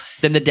deal.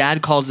 Then the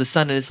dad calls the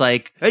son and is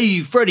like,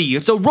 hey, Freddie,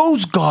 it's a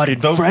rose garden,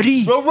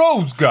 Freddie. The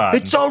rose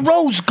garden. It's a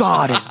rose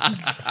garden.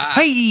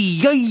 hey,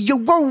 you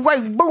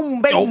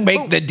boom, bang, Don't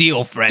make the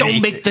deal, Freddie.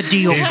 Don't make the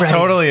deal, He's Freddie.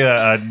 totally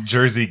a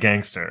Jersey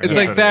gangster. It's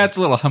like, what it that's is.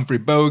 a little Humphrey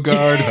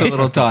Bogart. It's a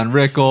little Don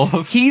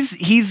Rickles.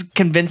 He's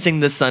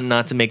convincing the son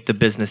not to make the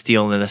business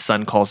deal, and then the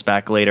son calls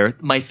back later.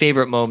 My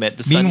favorite moment.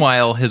 The son,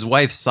 Meanwhile, his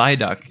wife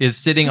Psyduck is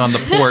sitting on the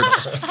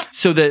porch.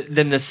 so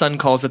then the son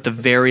calls at the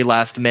very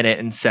last minute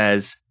and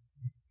says,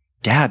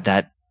 Dad,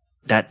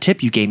 that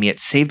tip you gave me, it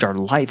saved our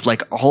life.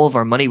 Like all of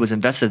our money was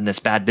invested in this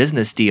bad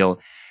business deal.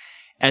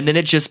 And then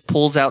it just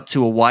pulls out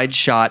to a wide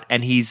shot,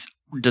 and he's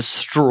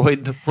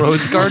destroyed the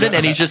rose garden,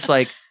 and he's just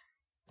like,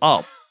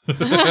 oh. And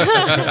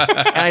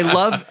I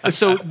love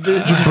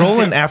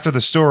Brolin, after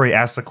the story,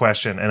 asked the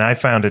question, and I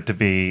found it to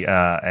be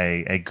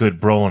a good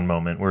Brolin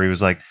moment where he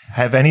was like,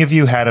 have any of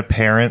you had a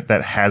parent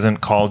that hasn't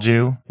called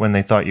you when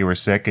they thought you were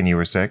sick and you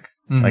were sick?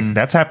 Mm-hmm. Like,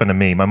 that's happened to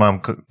me. My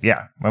mom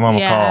will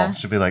call.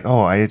 She'll be like,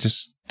 oh, I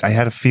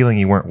had a feeling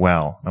you weren't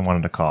well. I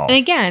wanted to call. And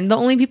again, the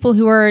only people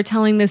who are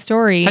telling this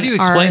story How do you are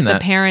explain the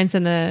that? parents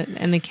and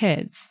the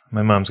kids.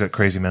 My mom's got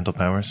crazy mental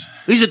powers.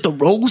 Is it the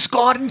rose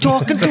garden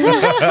talking to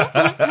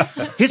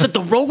him? Is it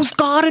the rose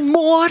garden,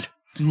 Maud?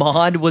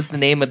 Maud was the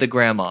name of the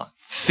grandma.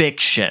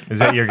 Fiction. Is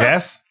that your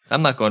guess?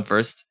 I'm not going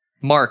first.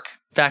 Mark,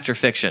 fact or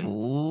fiction?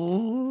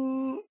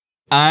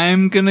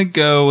 I'm going to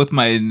go with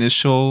my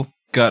initial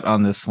gut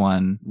on this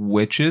one,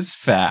 which is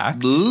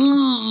fact.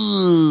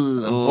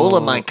 Ooh, I'm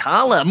pulling my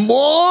collar.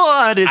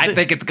 What is it?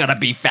 think it's gonna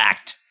be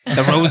fact.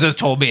 The roses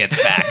told me it's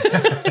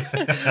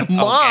fact.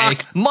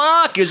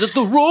 Mark, is it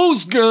the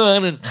rose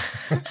gun?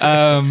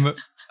 I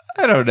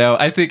don't know.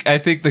 I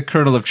think the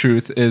kernel of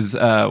truth is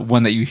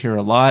one that you hear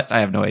a lot. I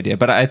have no idea,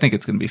 but I think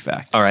it's gonna be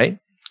fact. All right,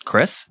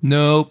 Chris.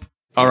 Nope.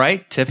 All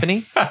right,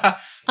 Tiffany.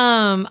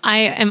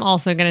 I am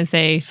also going to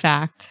say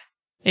fact.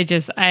 It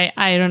just,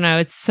 I don't know.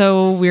 It's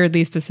so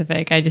weirdly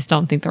specific. I just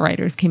don't think the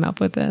writers came up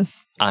with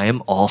this. I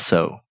am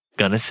also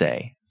going to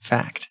say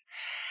fact.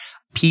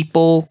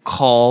 People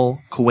call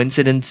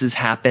coincidences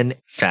happen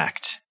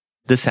fact.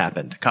 This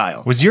happened.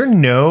 Kyle. Was your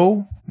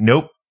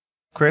nope,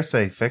 Chris,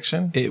 a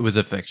fiction? It was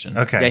a fiction.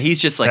 Okay. Yeah,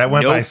 he's just like, that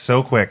went nope. by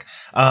so quick.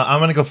 I'm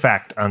going to go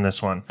fact on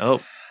this one.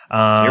 Oh,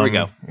 here we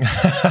go.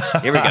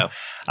 Here we go.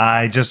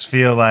 I just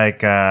feel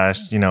like,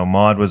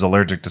 Maud was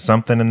allergic to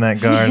something in that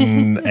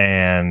garden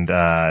and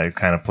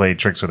kind of played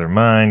tricks with her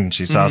mind. And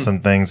she saw some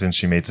things and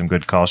she made some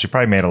good calls. She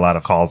probably made a lot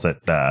of calls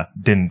that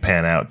didn't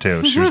pan out,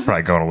 too. She was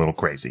probably going a little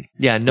crazy.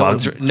 Yeah,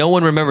 no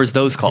one remembers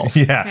those calls.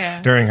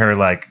 Yeah, during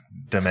her,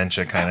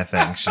 dementia kind of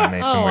thing. She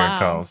made some weird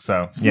calls.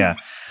 So, yeah.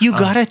 You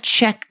gotta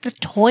check the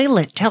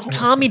toilet. Tell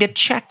Tommy to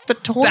check the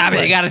toilet.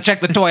 Tommy, you gotta check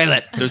the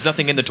toilet. There's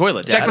nothing in the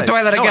toilet, Dad. Check the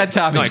toilet again,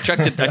 Tommy. No, I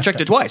checked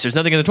it twice. There's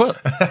nothing in the toilet.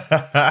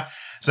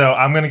 So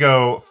I'm going to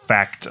go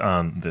fact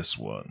on this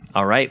one.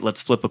 All right,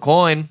 let's flip a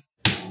coin.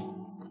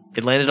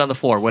 It landed on the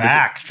floor. What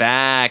Fact. is it?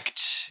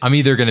 Fact. I'm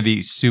either going to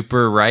be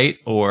super right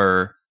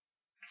or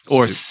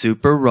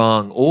super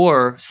wrong,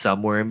 or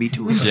somewhere in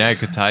between. Yeah, I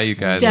could tie you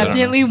guys. I don't know.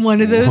 Definitely one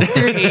of those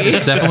three.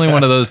 It's definitely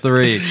one of those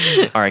three.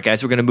 All right,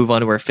 guys, we're going to move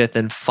on to our fifth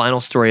and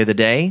final story of the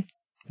day,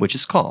 which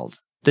is called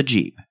The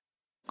Jeep.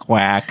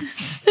 Quack.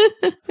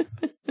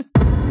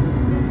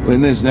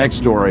 In this next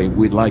story,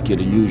 we'd like you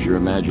to use your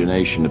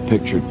imagination to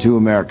picture two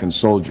American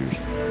soldiers.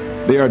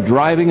 They are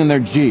driving in their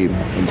Jeep,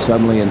 and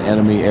suddenly an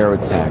enemy air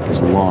attack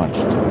is launched.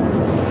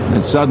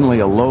 And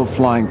suddenly a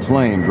low-flying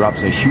plane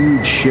drops a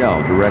huge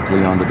shell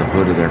directly onto the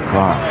hood of their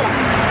car.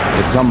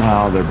 But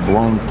somehow they're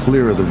blown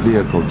clear of the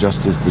vehicle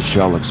just as the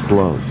shell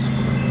explodes.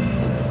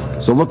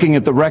 So looking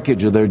at the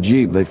wreckage of their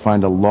Jeep, they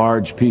find a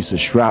large piece of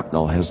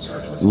shrapnel has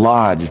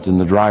lodged in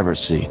the driver's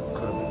seat.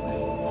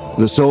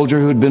 The soldier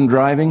who'd been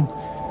driving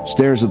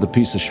stares at the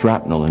piece of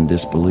shrapnel in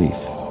disbelief.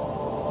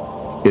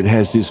 It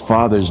has his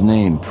father's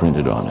name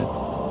printed on it.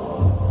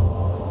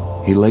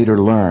 He later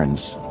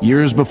learns,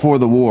 years before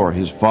the war,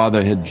 his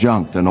father had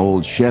junked an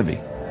old Chevy,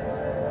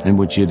 in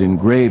which he had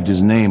engraved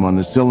his name on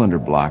the cylinder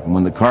block, and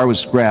when the car was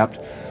scrapped,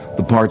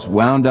 the parts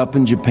wound up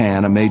in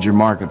Japan, a major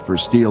market for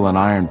steel and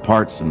iron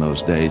parts in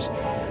those days.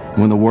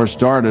 When the war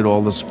started,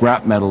 all the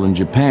scrap metal in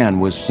Japan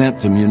was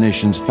sent to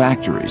munitions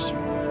factories.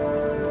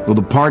 Well,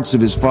 the parts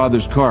of his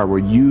father's car were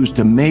used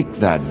to make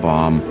that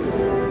bomb,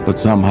 but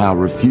somehow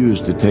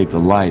refused to take the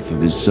life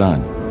of his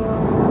son.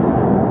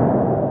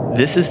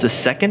 This is the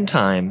second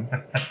time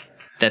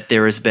that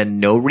there has been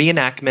no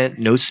reenactment,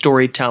 no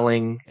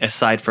storytelling,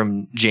 aside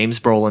from James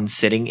Brolin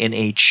sitting in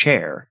a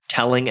chair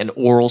telling an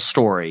oral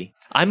story.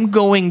 I'm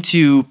going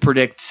to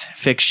predict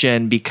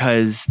fiction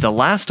because the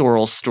last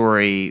oral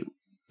story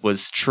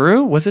was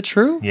true. Was it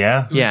true?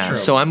 Yeah. Yeah. True.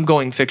 So I'm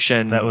going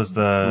fiction. That was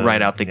the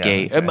right out the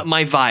gate. Okay.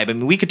 My vibe. I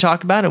mean, we could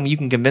talk about it and you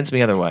can convince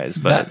me otherwise.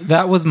 But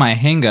that was my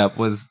hang-up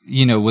was,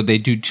 would they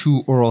do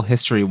two oral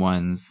history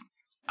ones?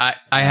 I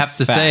have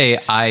to say,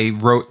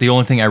 the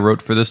only thing I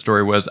wrote for this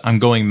story was I'm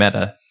going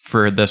meta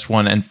for this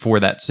one and for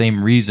that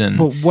same reason.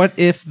 But what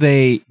if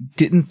they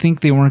didn't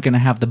think they weren't going to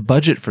have the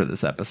budget for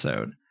this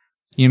episode?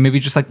 Maybe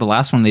just like the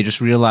last one, they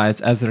just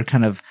realized as they're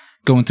kind of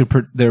going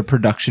through their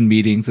production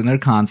meetings and their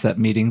concept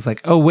meetings,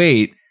 like, oh,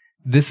 wait,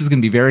 this is going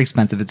to be very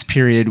expensive. It's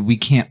period. We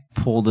can't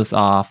pull this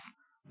off.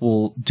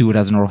 We'll do it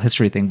as an oral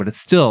history thing, but it's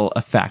still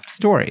a fact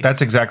story.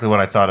 That's exactly what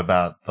I thought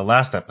about the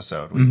last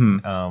episode.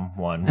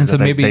 One. And so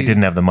maybe they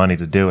didn't have the money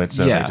to do it,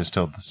 so they just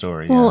told the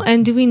story. Well,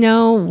 and do we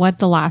know what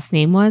the last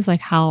name was?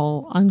 Like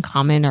how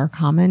uncommon or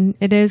common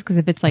it is? Because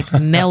if it's like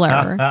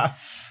Miller...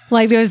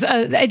 Like there's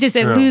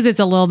it loses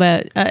a little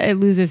bit. It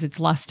loses its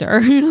luster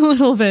a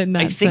little bit.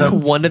 I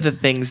think one of the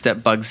things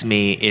that bugs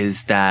me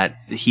is that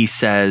he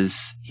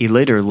says he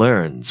later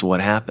learns what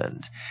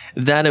happened,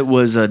 that it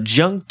was a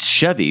junked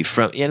Chevy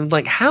from. And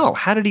like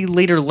how did he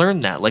later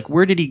learn that? Like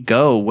where did he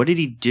go? What did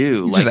he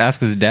do? Just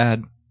ask his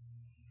dad.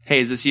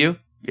 Hey, is this you?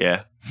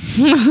 Yeah.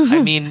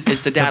 I mean,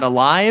 is the dad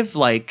alive?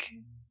 Like,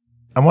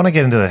 I want to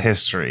get into the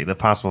history, the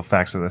possible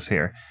facts of this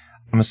here.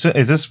 I'm assuming,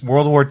 is this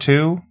World War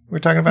II we're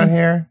talking about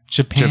here?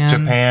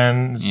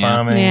 Japan's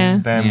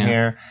bombing them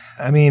here.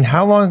 I mean,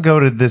 how long ago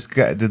did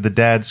the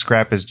dad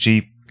scrap his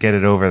Jeep, get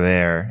it over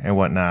there and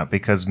whatnot?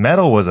 Because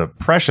metal was a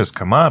precious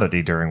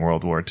commodity during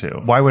World War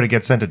II. Why would it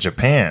get sent to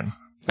Japan?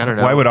 I don't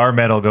know. Why would our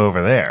metal go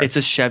over there? It's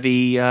a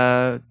Chevy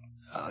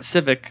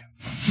Civic.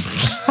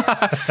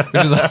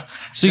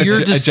 So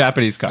you're just a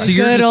Japanese car. So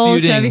you're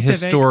disputing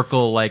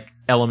historical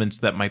elements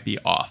that might be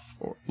off.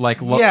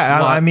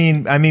 I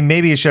mean,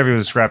 maybe a Chevy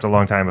was scrapped a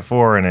long time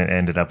before and it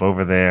ended up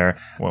over there.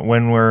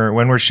 When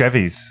were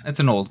Chevys? It's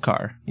an old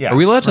car. Yeah. Are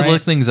we allowed to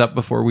look things up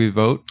before we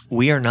vote?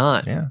 We are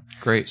not. Yeah.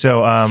 Great.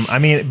 So, I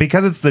mean,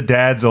 because it's the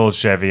dad's old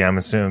Chevy, I'm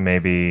assuming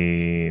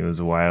maybe it was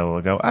a while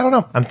ago. I don't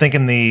know. I'm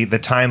thinking the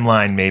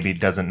timeline maybe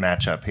doesn't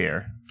match up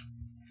here.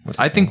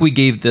 I think we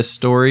gave this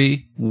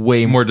story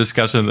way more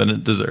discussion than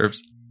it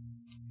deserves.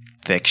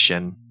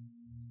 Fiction.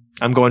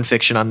 I'm going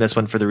fiction on this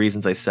one for the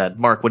reasons I said.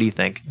 Mark, what do you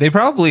think? They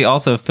probably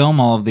also film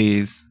all of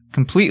these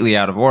completely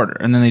out of order,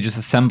 and then they just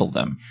assemble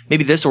them.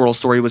 Maybe this oral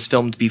story was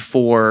filmed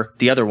before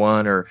the other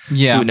one, or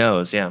who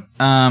knows? Yeah.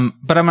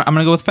 But I'm going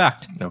to go with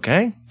fact.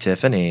 Okay,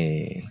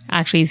 Tiffany.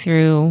 Actually,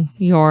 through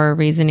your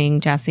reasoning,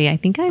 Jesse, I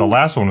think The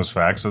last one was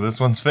fact, so this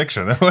one's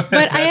fiction. But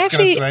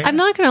I'm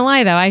not going to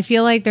lie though. I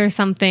feel like there's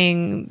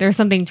something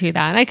to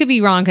that. And I could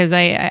be wrong because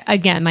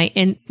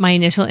my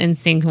initial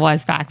instinct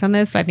was fact on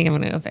this, but I think I'm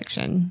going to go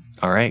fiction.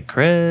 All right,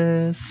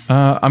 Chris.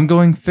 I'm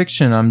going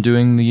fiction. I'm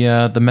doing the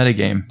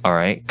metagame. All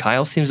right.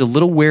 Kyle seems a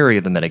little wary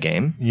of the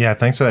metagame. Yeah,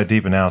 thanks for that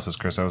deep analysis,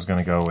 Chris. I was going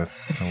to go with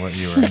what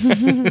you were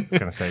going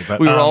to say. But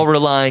we were all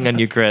relying on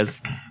you,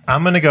 Chris.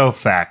 I'm going to go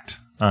fact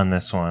on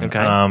this one. Okay.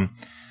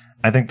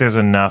 I think there's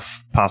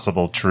enough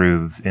possible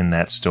truths in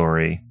that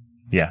story.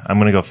 Yeah, I'm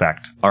going to go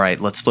fact. All right,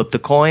 let's flip the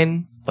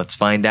coin. Let's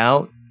find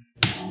out.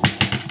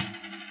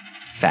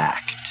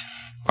 Fact.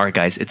 All right,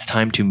 guys, it's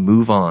time to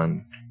move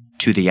on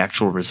to the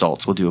actual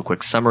results. We'll do a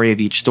quick summary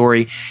of each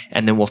story,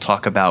 and then we'll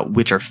talk about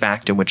which are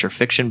fact and which are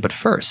fiction. But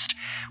first,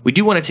 we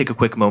do want to take a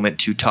quick moment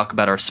to talk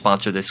about our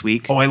sponsor this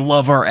week. Oh, I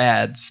love our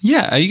ads.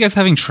 Yeah, are you guys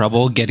having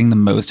trouble getting the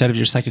most out of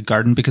your psychic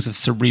garden because of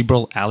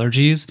cerebral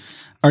allergies?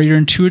 Are your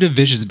intuitive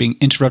visions being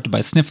interrupted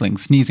by sniffling,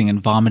 sneezing,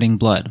 and vomiting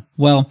blood?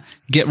 Well,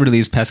 get rid of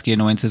these pesky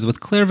annoyances with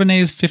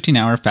Clairvoyant's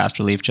 15-hour fast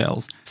relief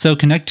gels. So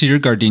connect to your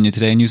gardenia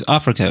today and use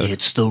offer code.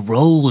 It's the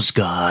Rose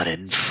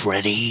Garden,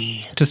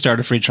 Freddy. To start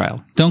a free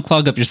trial. Don't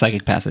clog up your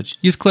psychic passage.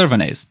 Use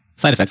Clairvoyant.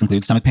 Side effects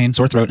include stomach pain,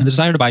 sore throat, and the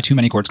desire to buy too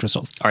many quartz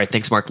crystals. All right,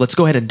 thanks, Mark. Let's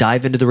go ahead and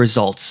dive into the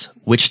results.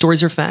 Which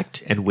stories are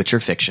fact and which are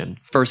fiction?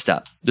 First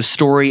up, the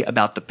story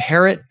about the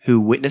parrot who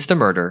witnessed a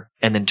murder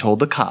and then told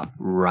the cop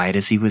right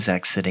as he was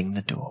exiting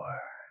the door.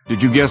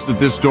 Did you guess that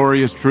this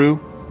story is true?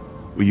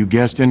 Well, you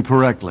guessed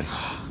incorrectly.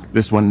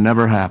 This one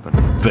never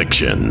happened.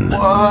 Fiction.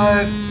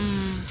 What?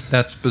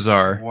 That's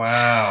bizarre.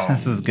 Wow.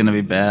 This is going to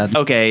be bad.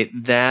 Okay,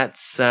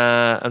 that's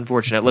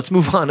unfortunate. Let's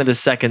move on to the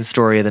second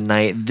story of the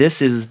night.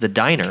 This is The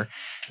Diner.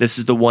 This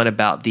is the one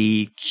about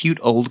the cute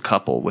old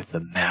couple with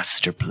the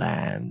master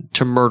plan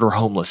to murder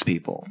homeless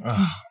people.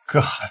 Oh,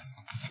 God.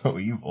 So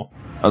evil.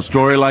 A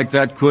story like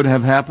that could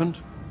have happened?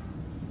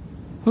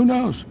 Who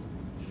knows?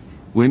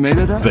 We made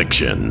it up.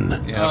 Fiction. Oh,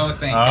 thank God.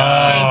 Thank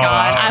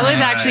God. I was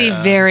actually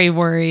very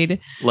worried.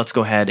 Let's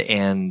go ahead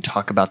and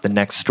talk about the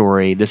next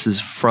story. This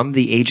is from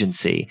The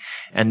Agency,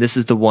 and this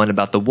is the one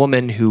about the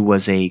woman who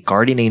was a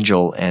guardian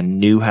angel and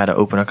knew how to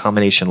open a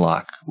combination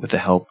lock with the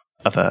help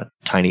of a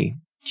tiny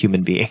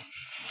human being.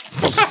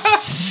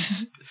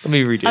 Let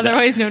me redo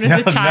Otherwise that. known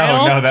as a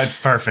child. No, that's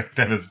perfect.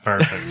 That is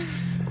perfect.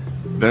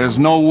 There's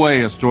no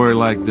way a story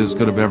like this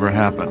could have ever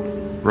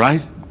happened.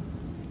 Right?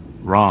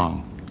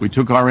 Wrong. We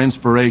took our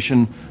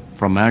inspiration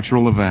from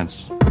actual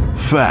events.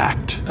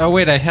 Fact. Oh,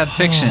 wait, I had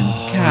fiction.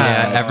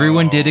 Yeah,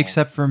 everyone did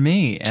except for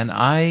me, and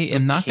I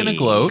am not going to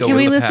gloat. Can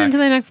we listen to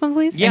the next one,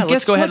 please? Yeah,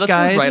 let's go ahead. Let's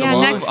move right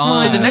along. next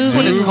one. So the next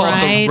one is called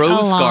Right The Rose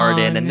along.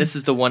 Garden, and this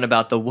is the one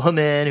about the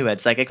woman who had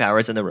psychic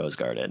powers in the Rose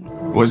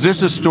Garden. Was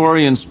this a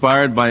story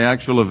inspired by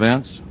actual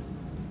events?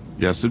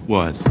 Yes, it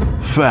was.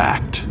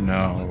 Fact.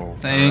 No.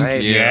 Thank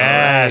Right. you.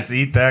 Yes,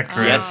 eat that,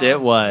 Chris. Yes, it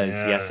was.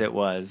 Yeah. Yes, it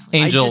was.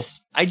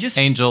 Angels. I just.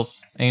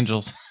 Angels.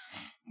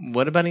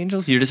 What about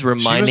angels? You're just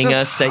reminding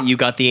us that you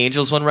got the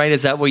angels one right?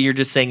 Is that what you're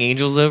just saying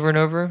angels over and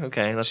over?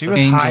 Okay. That's She was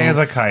high as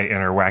a kite in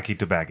her wacky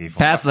tobacco.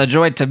 Pass the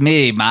joint to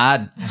me,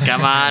 Mod.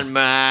 Come on,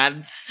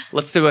 man.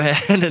 Let's go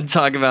ahead and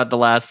talk about the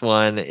last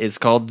one. It's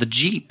called The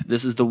Jeep.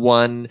 This is the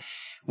one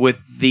with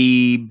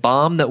the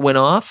bomb that went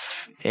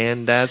off,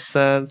 and that's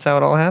how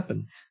it all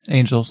happened.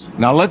 Angels.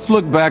 Now let's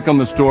look back on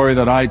the story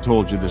that I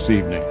told you this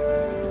evening.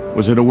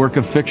 Was it a work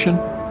of fiction?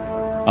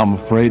 I'm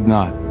afraid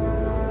not.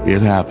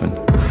 It happened.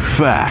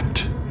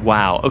 Fact.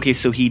 Wow. Okay,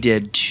 so he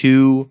did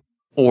 2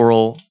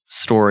 oral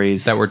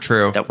stories That were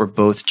true. that were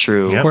both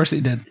true. Of course he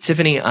did.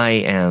 Tiffany, I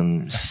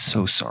am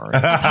so sorry.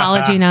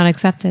 Apology not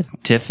accepted.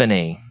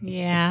 Tiffany,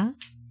 Yeah.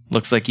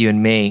 looks like you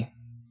and me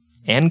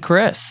and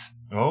Chris.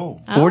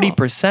 Oh.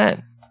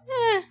 40%.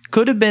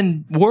 Could have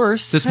been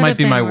worse. This Could might have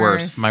be been my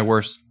worse. worst. My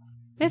worst.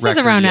 This is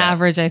record around yet.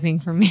 average, I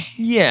think, for me.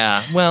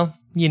 Yeah, well,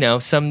 you know,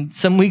 some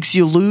weeks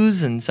you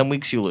lose and some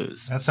weeks you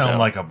lose. That sounds So-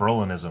 like a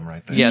Brolinism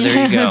right there. Yeah,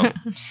 there you go.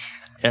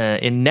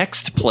 in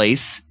next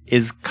place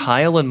is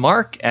Kyle and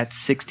Mark at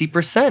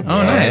 60%.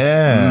 Oh, nice.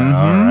 Yeah,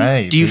 all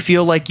right. Do you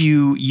feel like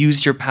you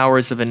used your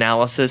powers of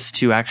analysis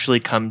to actually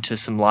come to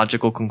some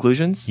logical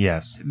conclusions?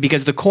 Yes.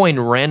 Because the coin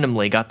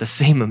randomly got the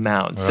same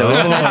amount. So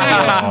doesn't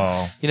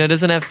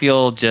that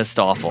feel just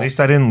awful? At least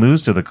I didn't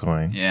lose to the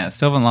coin. Yeah,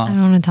 still haven't I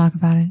lost. don't want to talk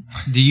about it.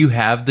 Do you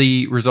have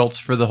the results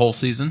for the whole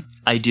season?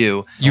 I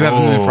do. You have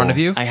them in front of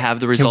you? I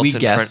have the results Can we in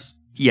guess? front.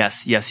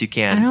 Yes, you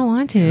can. I don't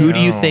want to. Who do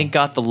you think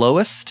got the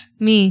lowest?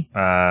 Me.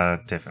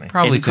 Tiffany.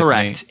 Probably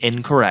Incorrect. Tiffany.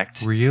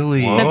 Incorrect.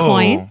 Really? The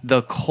coin?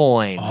 The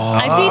coin.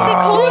 I beat the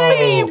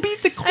coin. You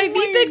beat the coin. I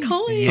beat the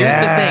coin.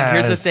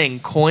 Here's the thing.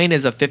 Coin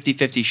is a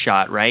 50-50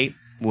 shot, right?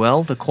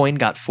 Well, the coin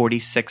got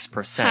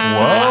 46%.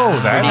 Whoa,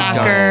 that's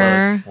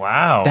Sucker.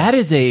 wow. That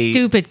is a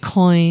Stupid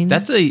coin.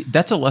 that's a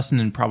lesson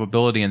in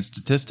probability and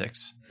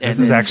statistics. This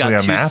is actually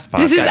a math podcast.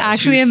 This is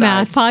actually a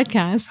math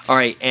podcast. All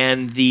right,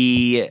 and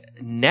the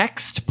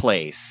next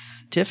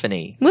place,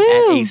 Tiffany, Woo.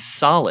 at a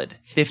solid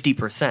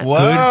 50%. Whoa.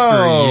 Good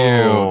for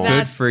you. That's-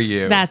 Good for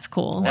you. That's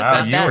cool. That's Wow,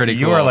 not you, bad. pretty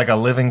you cool. are like a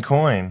living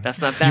coin. That's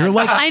not bad. You're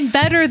like I'm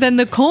better than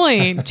the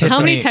coin. How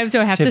many times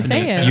do I have to Tiffany,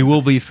 say it? You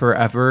will be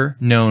forever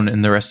known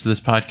in the rest of this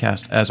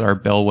podcast as our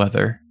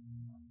bellwether.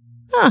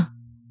 Huh. I was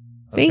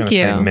Thank gonna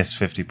say you. miss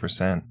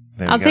 50%.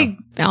 There I'll we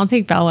go.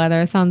 take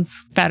Bellwether. It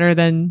sounds better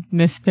than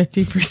Miss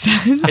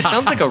 50%. It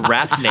sounds like a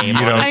rap name.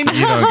 You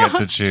honestly. don't get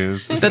to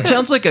choose. That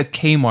sounds like a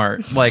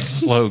Kmart like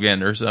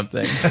slogan or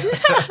something.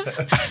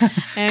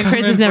 And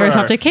Chris has never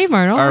shopped at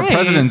Kmart. All Our right.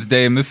 President's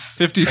Day Miss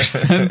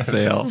 50%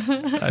 sale.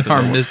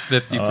 Our miss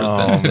 50%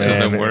 Oh, it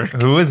doesn't man. work.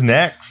 Who is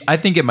next? I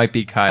think it might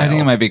be Kyle. I think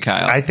it might be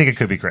Kyle. I think it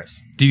could be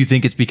Chris. Do you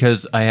think it's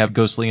because I have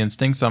ghostly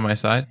instincts on my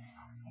side?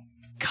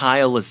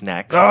 Kyle is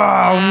next.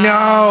 Oh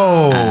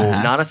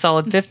no! Not a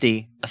solid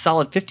 50, a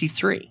solid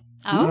 53.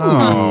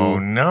 Oh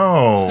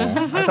no!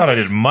 I thought I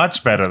did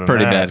much better than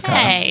pretty that. bad, Kyle.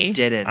 Hey.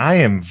 Didn't. I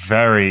am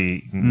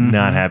very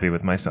not happy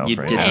with myself You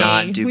right did now.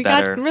 not do we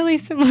better. got really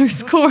similar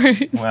scores.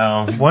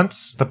 Well,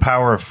 once the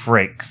power of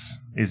Frakes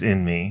is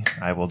in me,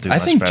 I will do I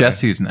much think better.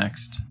 Jesse's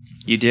next.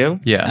 You do?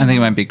 Yeah. I think it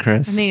might be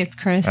Chris. I think it's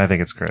Chris. I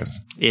think it's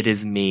Chris. It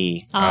is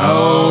me.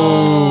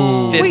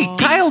 Oh. Wait,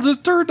 Kyle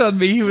just turned on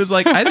me. He was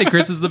like, I think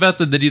Chris is the best.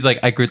 And then he's like,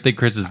 I think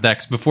Chris is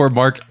next before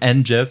Mark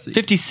and Jesse.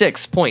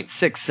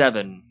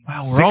 56.67.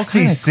 Wow, we're all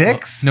kinda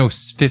 66? No,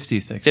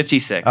 56.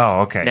 56. Oh,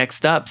 okay.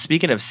 Next up,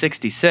 speaking of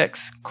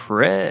 66,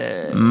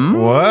 Chris.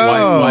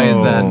 Whoa! Why is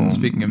that?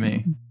 Speaking of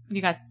me.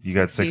 You got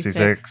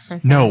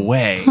 66. No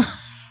way.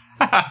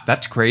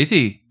 That's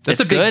crazy. That's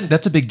It's a big, good.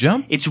 That's a big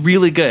jump. It's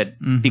really good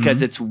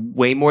because it's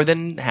way more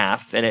than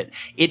half, and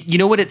it you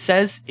know what it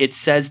says? It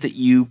says that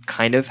you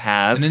kind of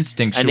have An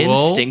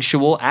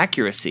instinctual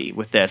accuracy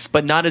with this,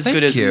 but not as Thank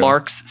good as you.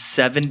 Mark's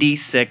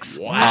 76.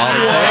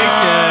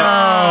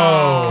 Wow.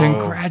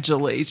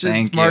 Congratulations,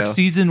 Thank Mark, you.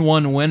 season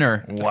 1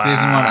 winner. Season 1.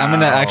 I'm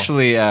gonna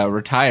actually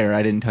retire.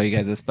 I didn't tell you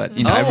guys this, but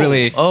I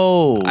really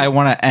I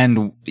want to end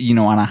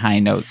on a high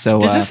note. So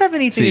Does this have see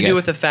anything you to do guys.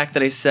 with the fact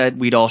that I said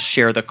weid all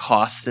share the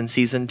costs in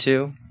season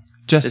 2?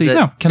 Jesse, Is it-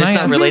 no. Can it's I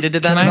not ask, related to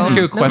that Can I at ask all?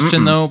 you a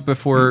question No. though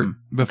before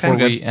Okay, we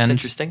good. end?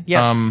 It's interesting.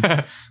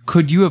 Yes.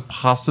 Could you have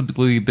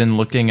possibly been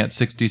looking at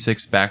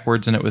 66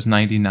 backwards and it was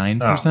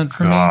 99%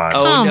 for me? God.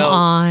 Oh, Come no.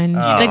 on.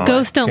 The Oh,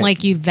 ghosts don't can-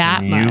 like you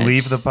that Can much. you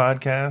leave the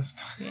podcast?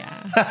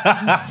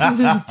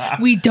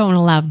 We don't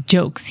allow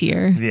jokes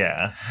here.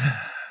 Yeah.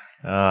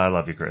 I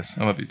love you, Chris.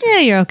 I love you too. Yeah,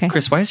 you're okay.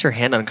 Chris, why is your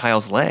hand on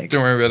Kyle's leg?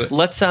 Don't worry about it.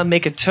 Let's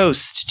make a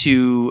toast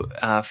to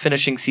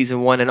finishing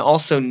season 1 and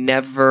also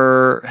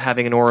never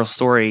having an oral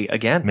story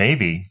again.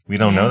 Maybe. We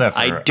don't know that for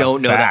I don't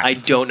a know that. fact. I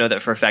don't know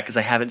that for a fact because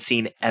I haven't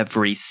seen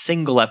every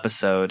single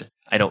episode.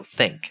 I don't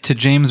think. To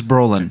James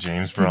Brolin.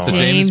 James Brolin.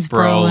 James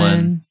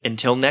Brolin.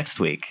 Until next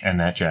week, And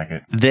that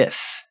jacket.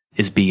 this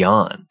is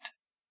Beyond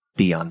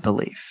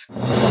Belief.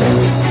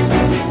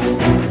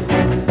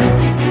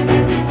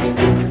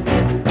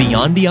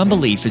 Beyond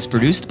Belief is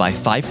produced by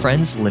 5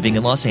 friends living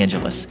in Los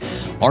Angeles.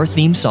 Our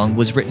theme song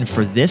was written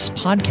for this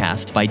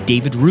podcast by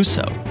David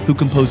Russo, who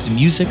composed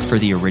music for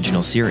the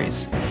original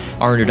series.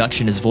 Our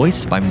introduction is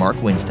voiced by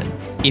Mark Winston.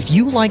 If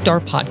you liked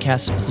our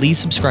podcast, please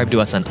subscribe to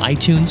us on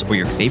iTunes or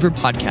your favorite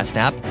podcast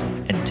app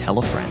and tell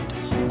a friend.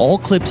 All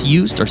clips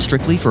used are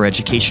strictly for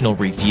educational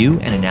review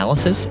and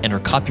analysis and are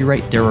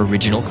copyright their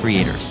original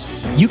creators.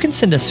 You can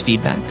send us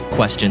feedback,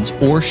 questions,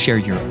 or share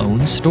your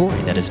own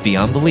story that is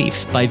beyond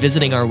belief by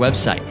visiting our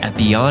website at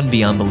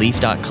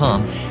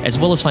beyondbelief.com, as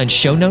well as find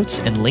show notes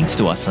and links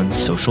to us on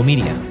social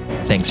media.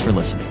 Thanks for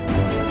listening.